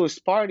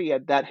Socialist Party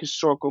at that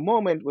historical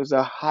moment was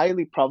a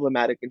highly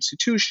problematic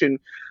institution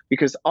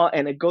because,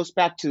 and it goes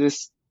back to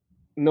this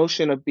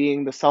notion of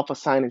being the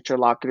self-assigned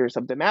interlocutors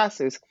of the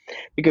masses,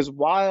 because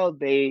while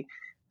they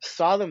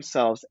saw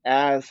themselves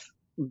as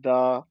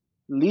the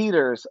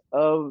leaders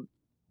of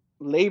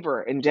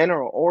labor in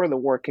general or the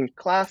working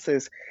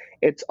classes,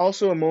 it's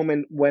also a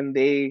moment when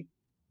they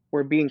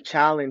were being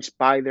challenged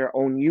by their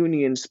own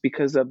unions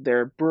because of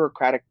their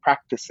bureaucratic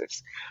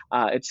practices.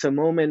 It's a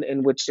moment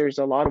in which there's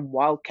a lot of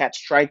wildcat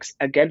strikes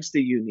against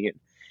the union.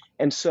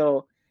 And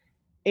so,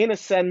 in a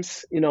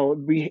sense,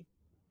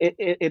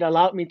 it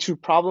allowed me to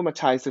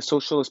problematize the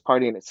Socialist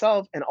Party in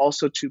itself and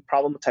also to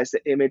problematize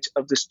the image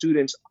of the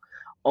students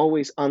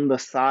always on the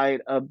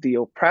side of the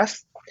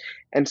oppressed.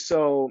 And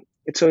so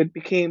it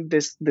became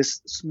this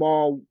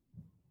small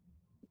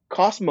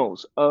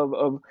cosmos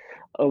of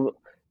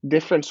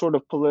different sort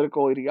of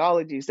political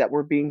ideologies that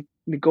were being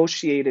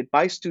negotiated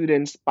by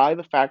students, by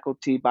the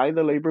faculty, by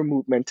the labor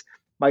movement,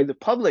 by the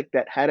public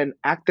that had an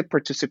active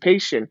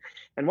participation.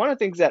 And one of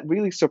the things that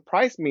really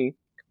surprised me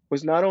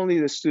was not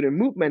only the student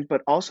movement,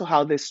 but also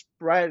how this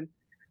spread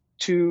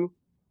to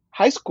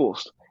high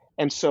schools.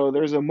 And so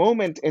there's a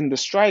moment in the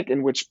strike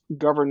in which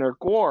Governor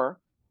Gore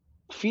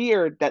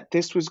feared that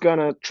this was going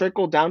to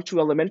trickle down to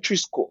elementary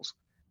schools,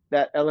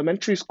 that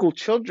elementary school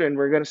children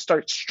were going to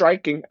start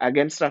striking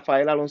against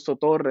Rafael Alonso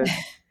Torres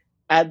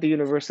at the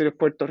University of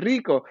Puerto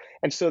Rico.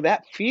 And so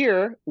that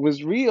fear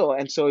was real.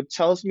 And so it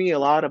tells me a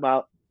lot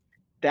about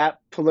that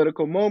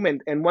political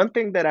moment. And one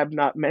thing that I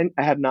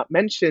have not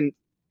mentioned,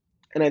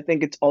 and I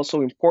think it's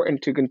also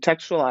important to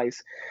contextualize,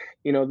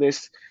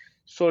 this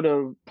sort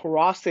of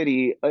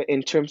porosity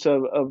in terms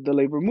of the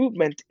labor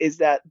movement, is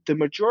that the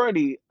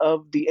majority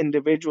of the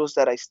individuals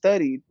that I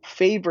studied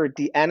favored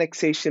the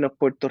annexation of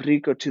Puerto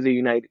Rico to the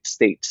United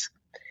States.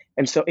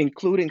 And so,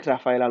 including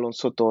Rafael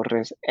Alonso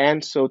Torres.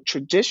 And so,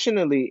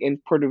 traditionally in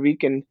Puerto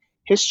Rican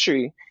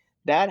history,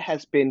 that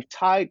has been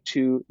tied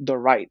to the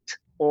right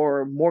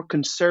or more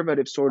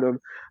conservative sort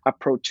of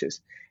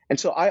approaches. And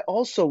so, I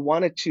also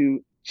wanted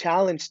to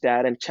challenge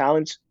that and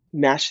challenge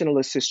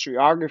nationalist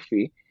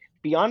historiography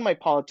beyond my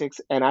politics.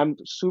 And I'm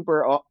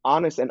super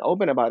honest and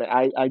open about it.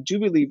 I do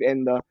believe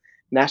in the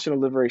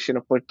national liberation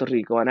of Puerto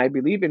Rico, and I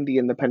believe in the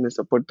independence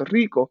of Puerto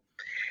Rico,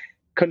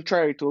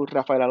 contrary to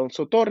Rafael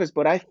Alonso Torres.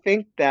 But I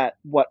think that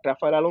what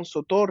Rafael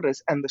Alonso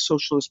Torres and the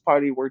Socialist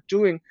Party were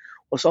doing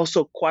was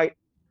also quite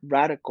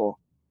radical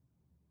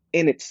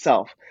in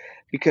itself,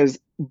 because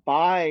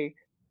by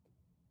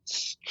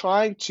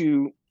trying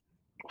to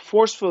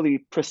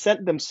forcefully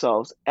present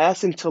themselves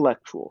as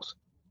intellectuals,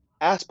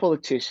 as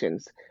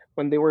politicians,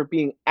 when they were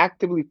being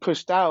actively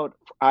pushed out,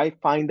 I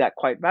find that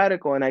quite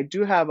radical. And I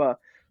do have a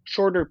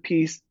shorter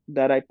piece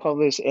that I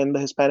published in the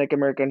Hispanic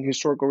American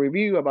Historical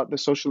Review about the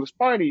Socialist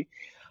Party,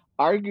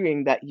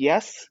 arguing that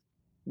yes,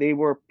 they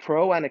were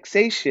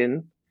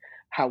pro-annexation.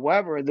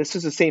 However, this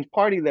is the same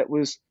party that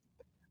was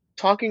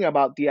talking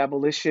about the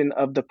abolition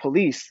of the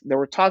police. They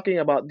were talking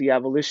about the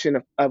abolition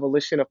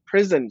of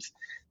prisons.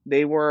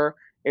 It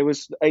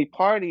was a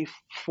party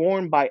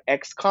formed by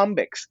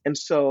ex-convicts. And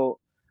so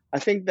I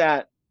think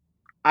that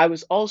I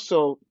was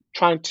also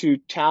trying to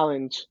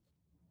challenge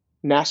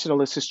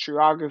nationalist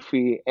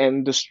historiography,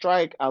 and the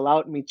strike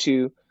allowed me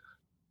to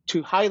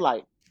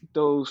highlight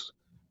those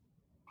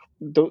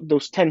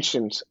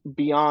tensions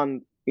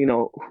beyond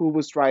who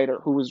was right or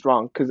who was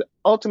wrong, because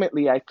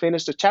ultimately I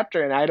finished the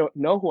chapter and I don't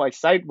know who I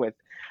side with.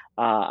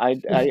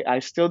 I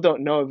still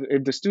don't know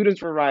if the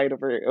students were right,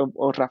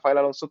 or Rafael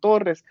Alonso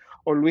Torres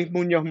or Luis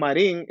Muñoz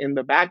Marin in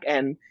the back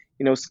end,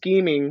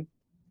 scheming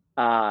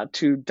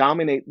to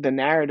dominate the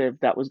narrative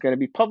that was going to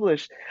be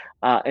published.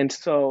 And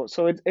so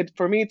it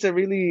for me, it's a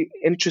really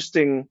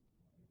interesting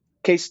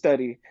case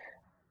study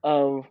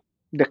of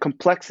the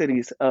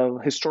complexities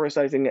of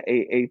historicizing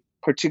a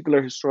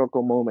particular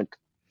historical moment.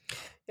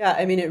 Yeah,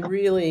 I mean, it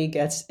really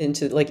gets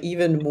into like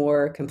even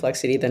more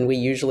complexity than we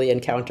usually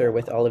encounter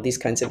with all of these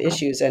kinds of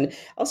issues. And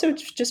also,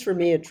 just for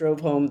me, it drove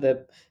home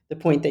the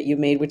point that you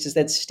made, which is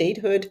that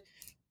statehood,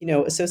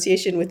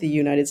 association with the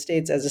United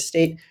States as a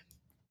state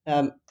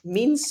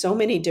means so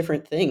many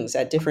different things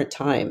at different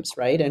times,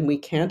 right? And we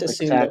can't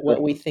assume that what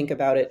Exactly. we think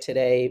about it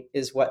today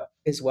is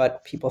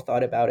what people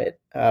thought about it,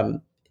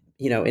 in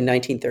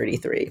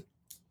 1933.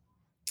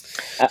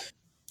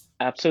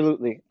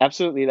 Absolutely,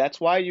 absolutely.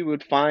 That's why you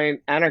would find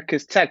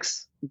anarchist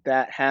texts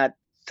that had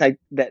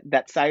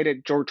that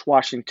cited George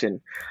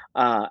Washington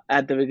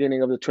at the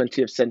beginning of the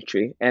 20th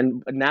century,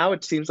 and now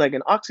it seems like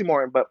an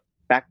oxymoron. But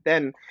back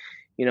then,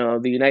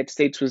 the United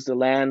States was the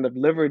land of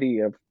liberty,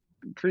 of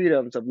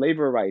freedoms, of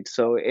labor rights.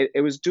 So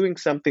it was doing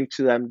something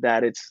to them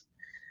that it's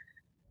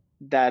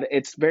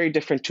very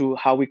different to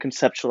how we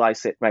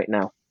conceptualize it right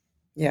now.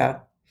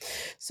 Yeah.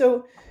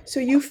 So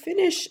you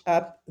finish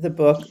up the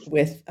book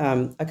with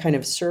a kind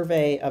of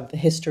survey of the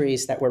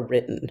histories that were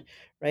written,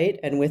 right?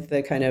 And with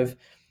the kind of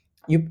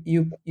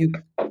you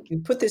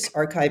put this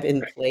archive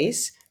in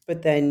place,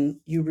 but then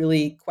you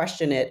really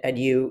question it and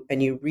you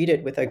read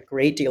it with a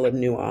great deal of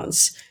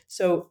nuance.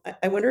 So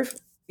I wonder if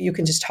you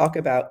can just talk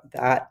about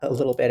that a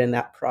little bit in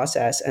that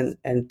process and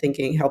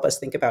help us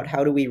think about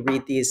how do we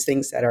read these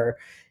things that are,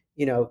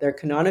 they're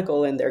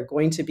canonical and they're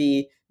going to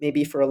be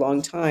maybe for a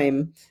long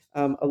time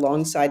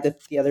alongside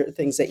the other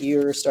things that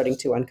you're starting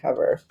to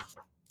uncover.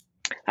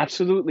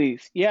 Absolutely,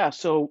 yeah.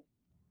 So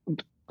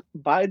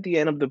by the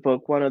end of the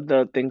book, one of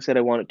the things that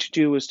I wanted to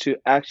do was to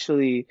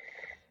actually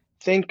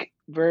think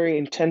very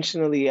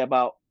intentionally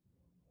about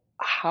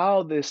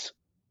how this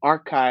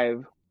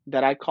archive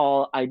that I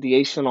call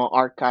ideational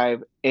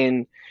archive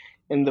in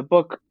the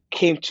book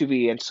came to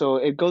be. And so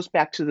it goes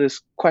back to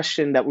this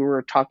question that we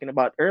were talking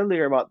about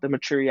earlier about the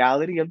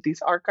materiality of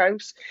these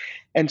archives.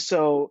 And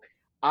so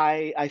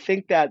I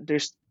think that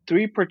there's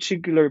three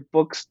particular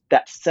books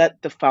that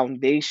set the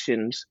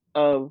foundations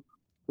of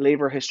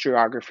labor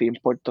historiography in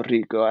Puerto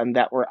Rico and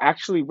that were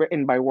actually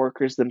written by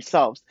workers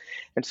themselves.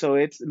 And so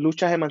it's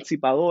Luchas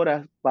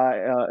Emancipadoras by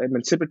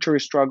Emancipatory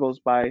Struggles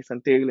by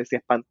Santiago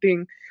Iglesias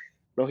Pantin,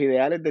 Los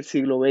Ideales del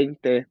Siglo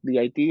XX, The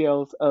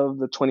Ideals of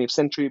the 20th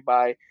Century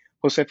by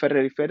José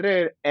Ferrer y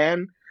Ferrer,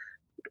 and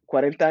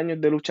 40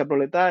 años de lucha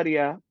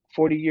proletaria,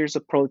 40 years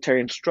of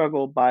proletarian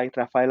struggle by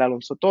Rafael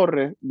Alonso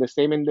Torres, the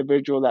same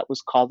individual that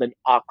was called an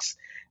ox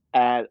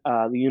at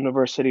the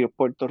University of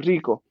Puerto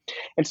Rico.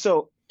 And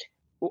so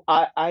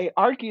I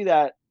argue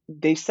that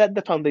they set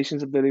the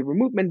foundations of the labor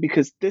movement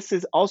because this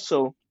is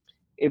also,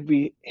 if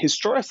we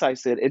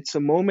historicize it, it's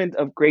a moment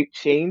of great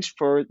change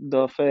for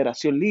the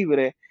Federación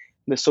Libre,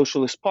 the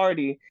Socialist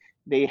Party.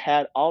 They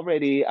had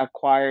already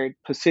acquired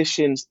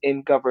positions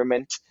in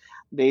government.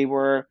 They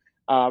were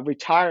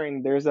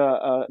retiring. There's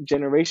a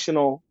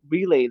generational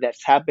relay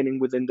that's happening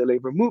within the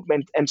labor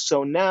movement. And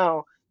so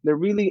now they're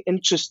really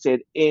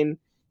interested in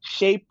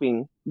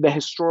shaping the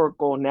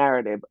historical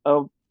narrative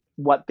of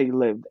what they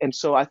lived. And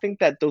so I think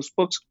that those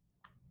books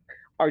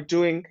are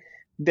doing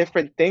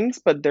different things,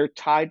 but they're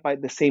tied by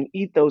the same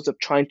ethos of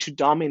trying to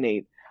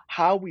dominate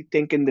how we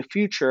think in the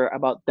future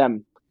about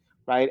them,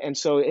 right? And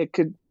so it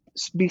could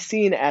be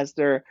seen as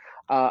their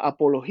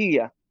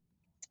apologia.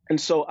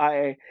 And so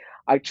I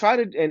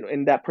try to,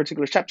 in that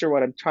particular chapter,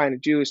 what I'm trying to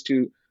do is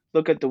to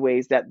look at the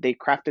ways that they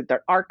crafted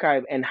their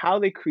archive and how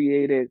they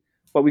created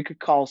what we could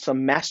call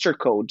some master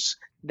codes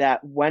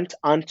that went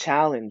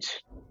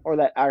unchallenged or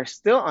that are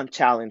still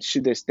unchallenged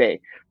to this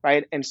day,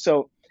 right? And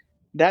so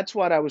that's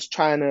what I was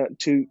trying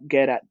to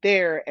get at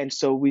there. And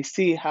so we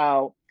see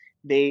how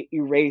they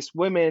erase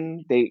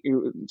women, they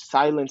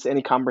silence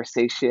any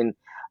conversation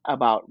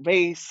about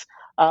race,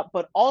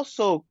 but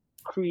also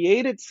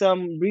created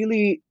some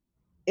really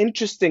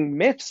interesting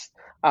myths.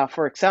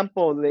 For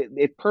example,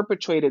 it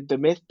perpetuated the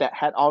myth that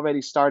had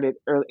already started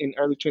in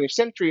early 20th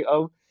century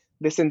of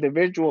this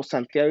individual,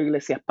 Santiago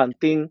Iglesias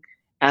Pantin,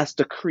 as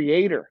the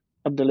creator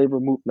of the labor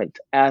movement,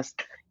 as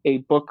a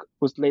book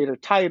was later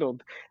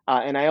titled.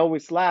 And I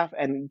always laugh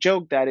and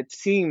joke that it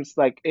seems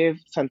like if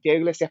Santiago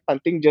Iglesias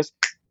Pantin just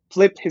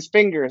flipped his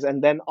fingers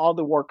and then all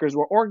the workers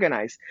were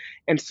organized.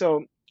 And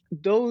so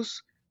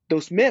those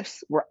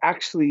myths were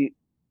actually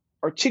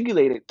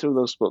articulated through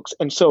those books.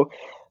 And so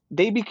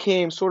they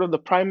became sort of the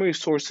primary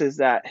sources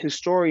that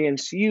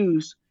historians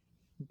use,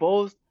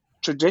 both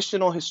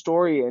traditional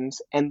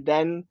historians and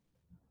then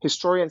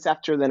historians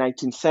after the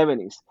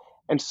 1970s.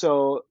 And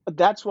so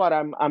that's what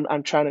I'm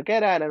trying to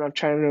get at, and I'm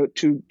trying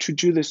to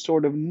do this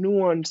sort of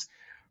nuanced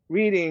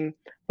reading,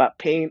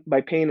 but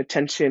by paying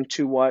attention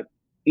to what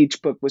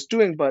each book was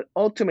doing. But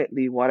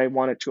ultimately, what I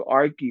wanted to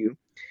argue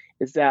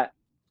is that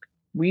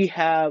we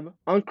have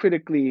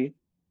uncritically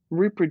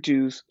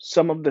reproduce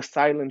some of the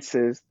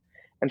silences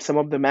and some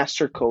of the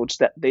master codes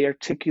that they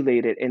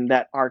articulated in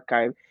that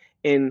archive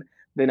in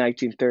the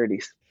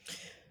 1930s.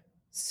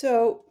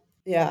 So,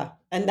 yeah,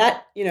 and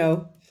that,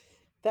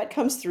 that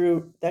comes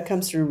through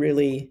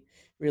really,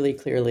 really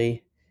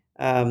clearly.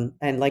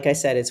 And like I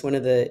said, it's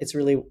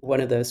really one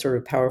of the sort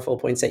of powerful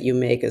points that you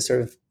make, is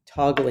sort of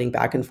toggling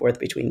back and forth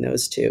between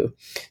those two.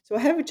 So I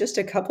have just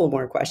a couple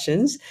more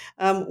questions.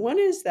 One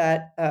is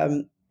that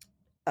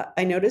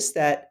I noticed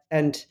that,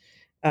 and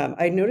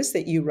I noticed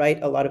that you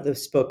write a lot of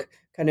this book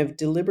kind of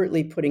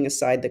deliberately putting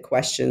aside the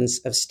questions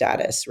of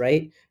status,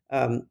 right?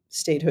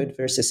 Statehood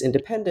versus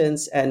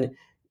independence. And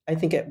I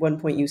think at one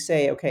point you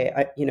say, okay,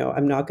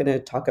 I'm not going to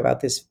talk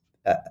about this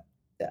uh,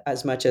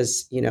 as much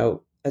as,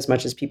 as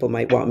much as people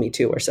might want me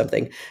to, or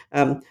something.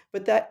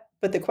 But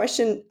the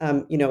question,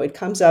 it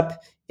comes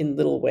up in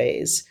little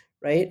ways,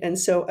 right? And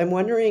so I'm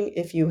wondering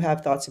if you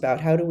have thoughts about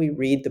how do we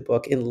read the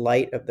book in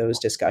light of those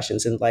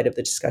discussions, in light of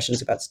the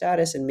discussions about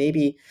status, and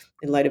maybe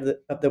in light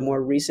of the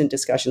more recent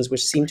discussions,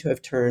 which seem to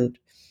have turned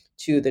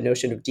to the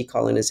notion of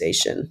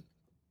decolonization.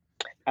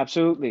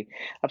 Absolutely.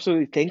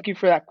 Absolutely. Thank you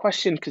for that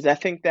question, because I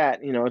think that,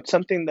 it's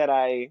something that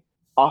I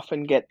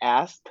often get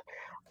asked.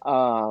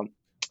 Um,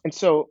 and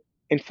so,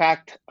 in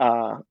fact,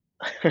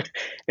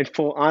 in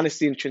full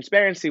honesty and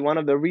transparency, one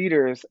of the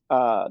readers,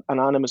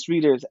 anonymous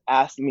readers,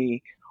 asked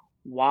me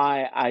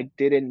why I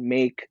didn't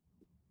make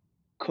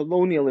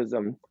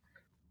colonialism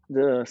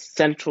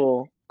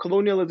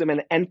colonialism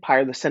and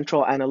empire the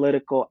central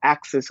analytical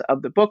axis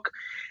of the book.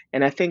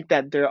 And I think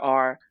that there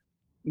are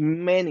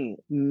many,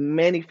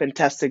 many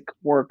fantastic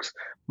works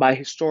by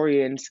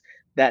historians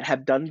that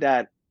have done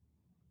that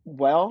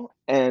well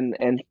and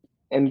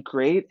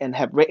great, and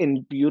have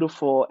written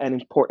beautiful and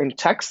important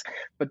texts.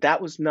 But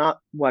that was not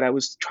what I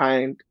was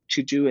trying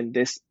to do in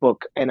this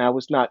book, and I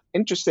was not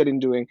interested in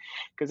doing,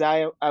 because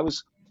I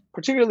was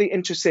particularly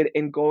interested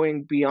in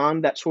going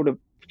beyond that sort of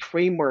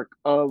framework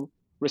of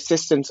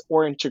resistance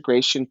or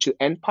integration to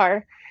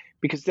empire,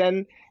 because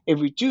then if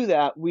we do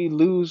that, we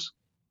lose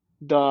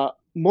the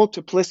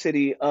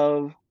multiplicity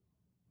of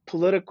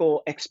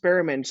political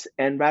experiments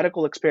and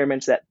radical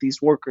experiments that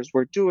these workers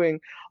were doing.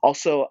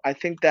 Also, I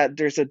think that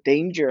there's a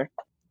danger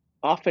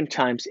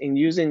oftentimes in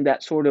using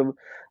that sort of,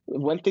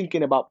 when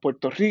thinking about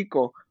Puerto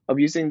Rico, of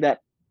using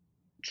that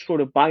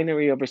sort of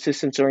binary of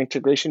resistance or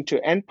integration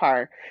to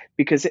empire,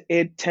 because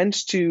it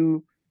tends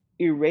to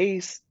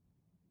erase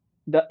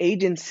the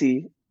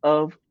agency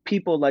of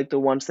people like the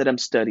ones that I'm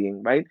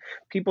studying, right?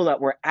 People that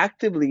were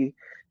actively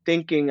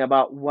thinking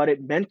about what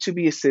it meant to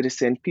be a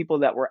citizen, people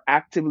that were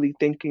actively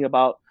thinking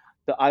about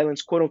the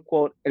island's quote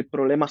unquote el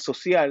problema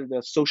social,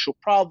 the social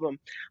problem,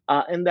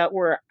 and that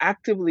were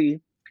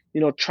actively,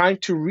 trying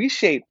to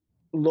reshape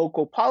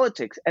local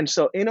politics. And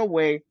so, in a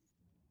way,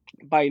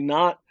 by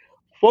not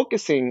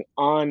focusing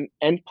on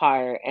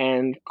empire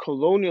and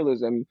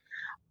colonialism,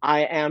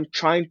 I am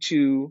trying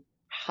to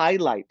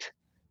highlight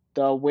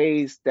the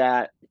ways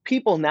that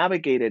people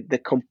navigated the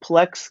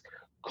complex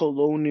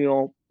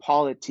colonial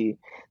polity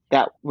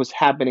that was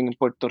happening in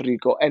Puerto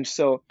Rico. And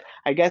so,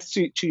 I guess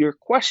to your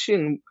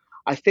question,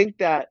 I think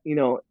that,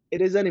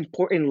 it is an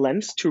important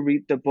lens to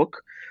read the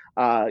book,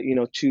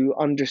 to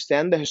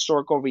understand the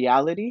historical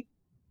reality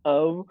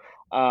of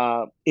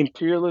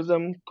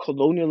imperialism,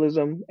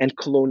 colonialism, and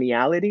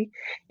coloniality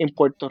in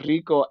Puerto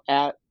Rico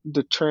at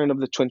the turn of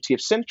the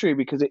 20th century,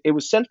 because it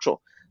was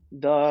central.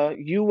 The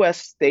U.S.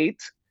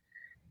 state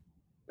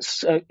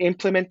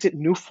implemented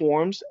new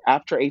forms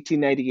after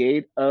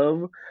 1898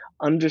 of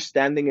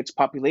understanding its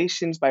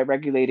populations by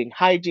regulating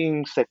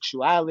hygiene,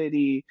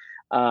 sexuality,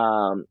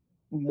 um,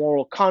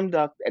 moral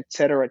conduct, et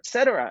cetera, et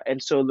cetera.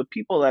 And so the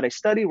people that I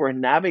study were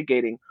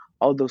navigating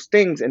all those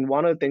things. And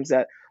one of the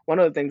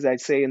things I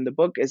say in the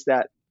book is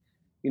that,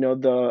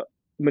 the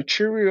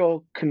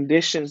material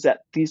conditions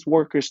that these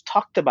workers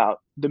talked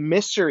about, the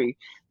misery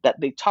that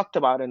they talked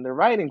about in their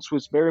writings,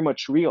 was very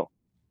much real.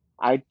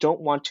 I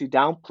don't want to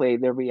downplay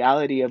the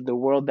reality of the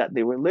world that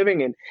they were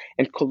living in,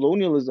 and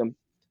colonialism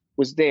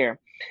was there.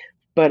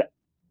 But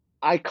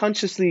I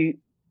consciously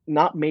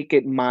not make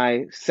it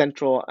my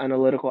central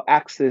analytical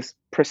axis,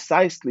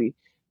 precisely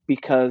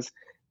because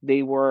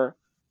they were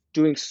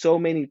doing so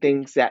many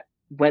things that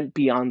went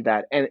beyond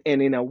that. And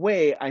in a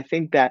way, I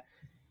think that,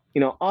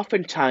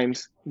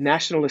 oftentimes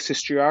nationalist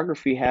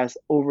historiography has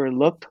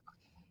overlooked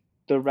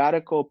the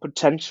radical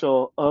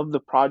potential of the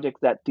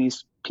project that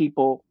these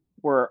people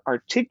were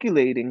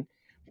articulating,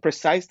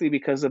 precisely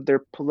because of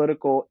their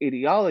political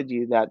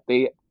ideology that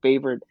they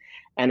favored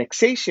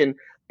annexation.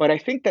 But I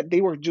think that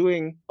they were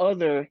doing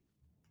other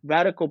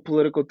radical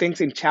political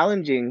things in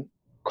challenging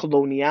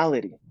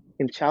coloniality,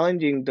 in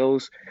challenging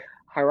those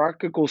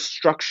hierarchical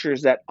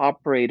structures that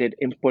operated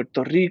in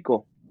Puerto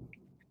Rico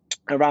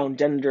around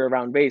gender,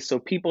 around race. So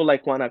people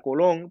like Juana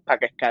Colón,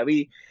 Paca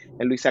Escabí,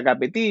 and Luisa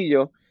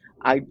Capetillo,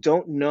 I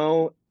don't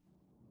know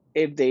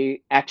if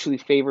they actually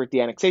favored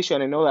the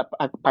annexation. I know that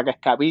Paca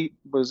Escabí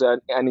was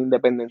an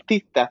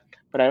independentista,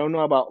 but I don't know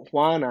about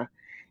Juana.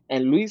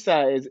 And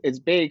Luisa is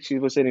big. She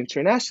was an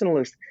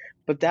internationalist.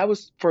 But that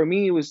was, for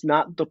me, it was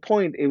not the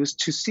point. It was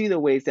to see the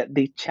ways that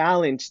they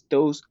challenged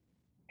those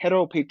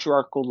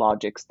heteropatriarchal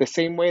logics, the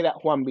same way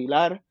that Juan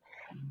Vilar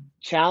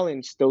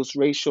challenged those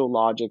racial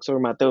logics, or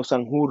Mateo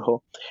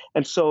Sanjurjo.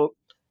 And so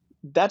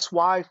that's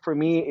why, for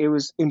me, it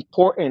was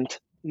important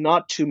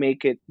not to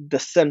make it the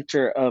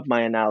center of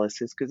my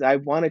analysis, because I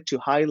wanted to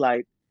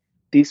highlight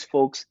these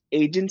folks'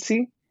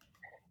 agency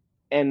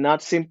and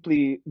not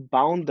simply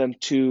bound them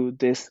to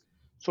this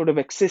sort of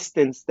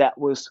existence that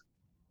was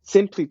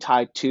simply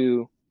tied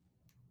to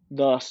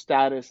the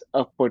status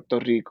of Puerto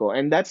Rico.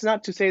 And that's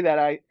not to say that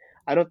I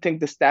don't think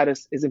the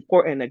status is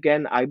important.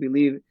 Again, I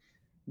believe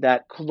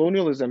that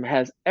colonialism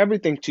has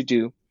everything to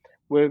do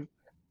with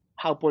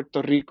how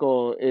Puerto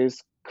Rico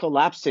is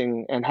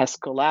collapsing and has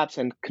collapsed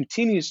and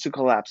continues to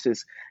collapse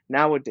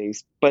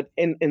nowadays. But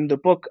in the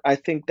book, I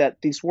think that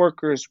these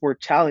workers were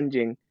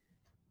challenging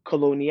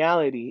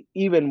coloniality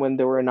even when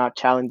they were not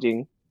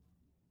challenging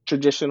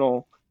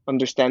traditional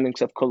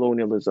understandings of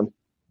colonialism.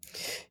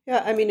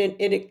 Yeah, I mean,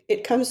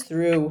 it comes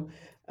through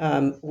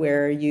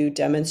where you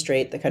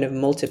demonstrate the kind of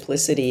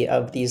multiplicity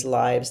of these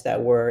lives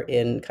that were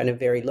in kind of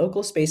very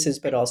local spaces,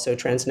 but also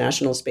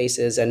transnational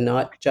spaces, and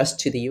not just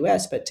to the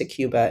US, but to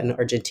Cuba and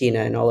Argentina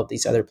and all of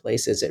these other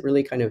places. It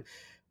really kind of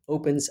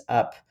opens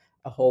up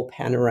a whole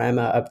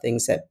panorama of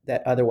things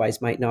that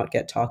otherwise might not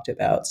get talked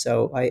about.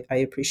 So I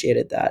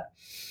appreciated that.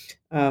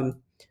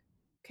 Um,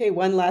 Okay,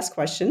 one last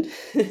question.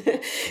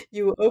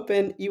 You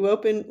open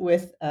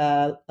with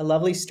a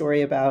lovely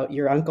story about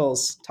your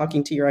uncles,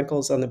 talking to your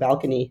uncles on the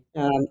balcony,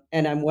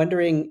 and I'm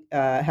wondering,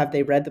 have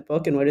they read the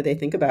book and what do they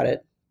think about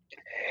it?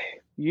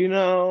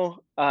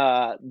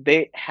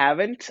 They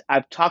haven't.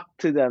 I've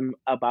talked to them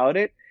about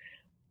it,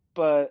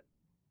 but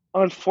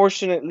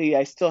unfortunately,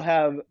 I still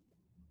have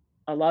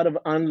a lot of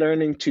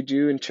unlearning to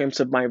do in terms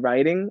of my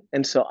writing.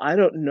 And so I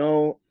don't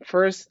know.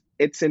 First,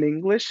 it's in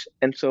English.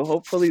 And so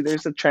hopefully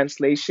there's a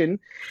translation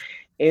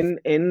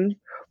in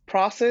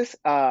process.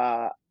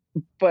 But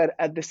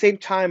at the same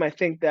time, I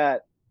think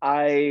that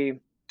I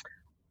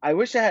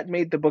wish I had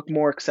made the book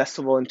more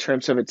accessible in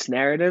terms of its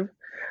narrative.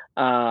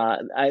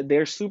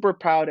 They're super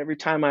proud every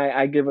time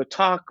I give a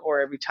talk,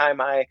 or every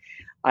time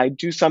I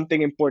do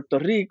something in Puerto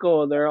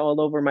Rico. They're all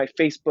over my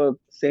Facebook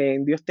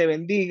saying, Dios te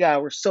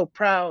bendiga. We're so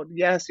proud.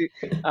 Yes.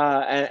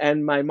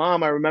 And my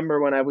mom, I remember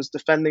when I was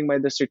defending my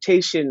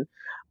dissertation,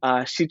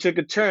 she took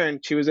a turn.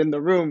 She was in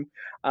the room.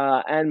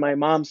 And my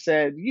mom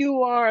said,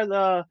 you are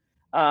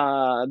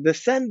the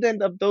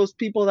descendant of those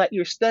people that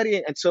you're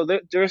studying. And so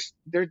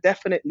they're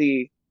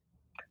definitely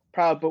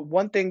proud. But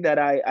one thing that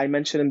I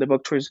mentioned in the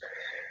book towards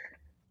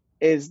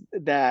is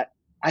that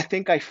I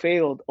think I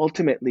failed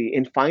ultimately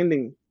in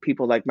finding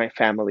people like my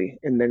family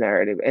in the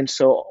narrative. And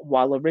so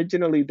while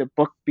originally the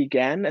book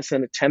began as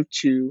an attempt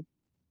to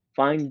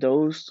find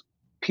those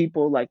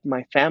people like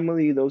my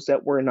family, those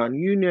that were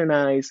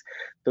non-unionized,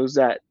 those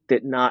that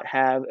did not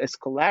have a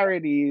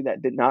scholarity, that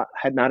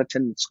had not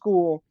attended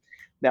school,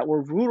 that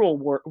were rural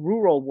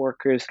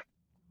workers,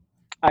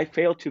 I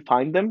failed to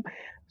find them.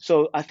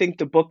 So I think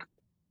the book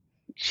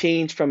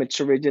changed from its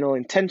original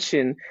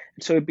intention.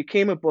 So it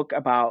became a book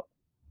about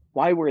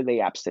why were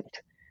they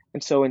absent?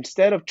 And so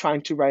instead of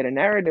trying to write a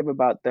narrative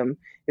about them,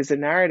 it's a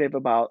narrative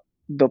about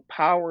the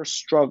power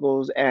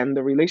struggles and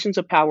the relations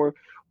of power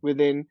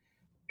within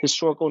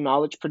historical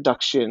knowledge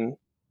production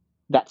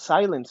that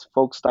silence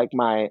folks like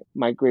my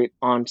great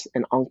aunts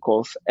and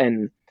uncles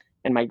and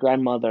my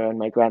grandmother and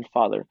my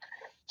grandfather.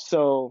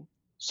 So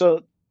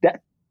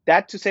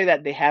that to say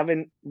that they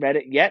haven't read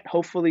it yet.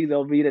 Hopefully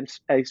they'll read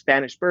a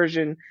Spanish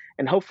version,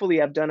 and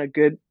hopefully I've done a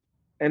good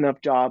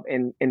enough job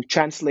in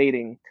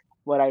translating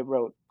what I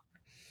wrote.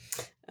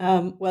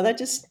 Well, that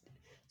just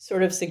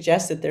sort of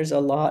suggests that there's a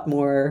lot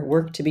more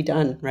work to be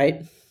done,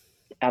 right?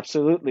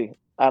 Absolutely.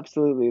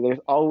 Absolutely. There's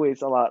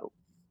always a lot of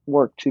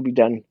work to be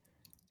done.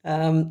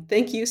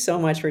 Thank you so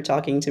much for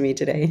talking to me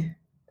today.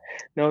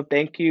 No,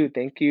 thank you.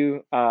 Thank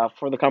you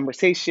for the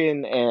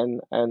conversation.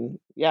 And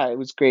yeah, it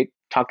was great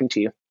talking to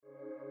you.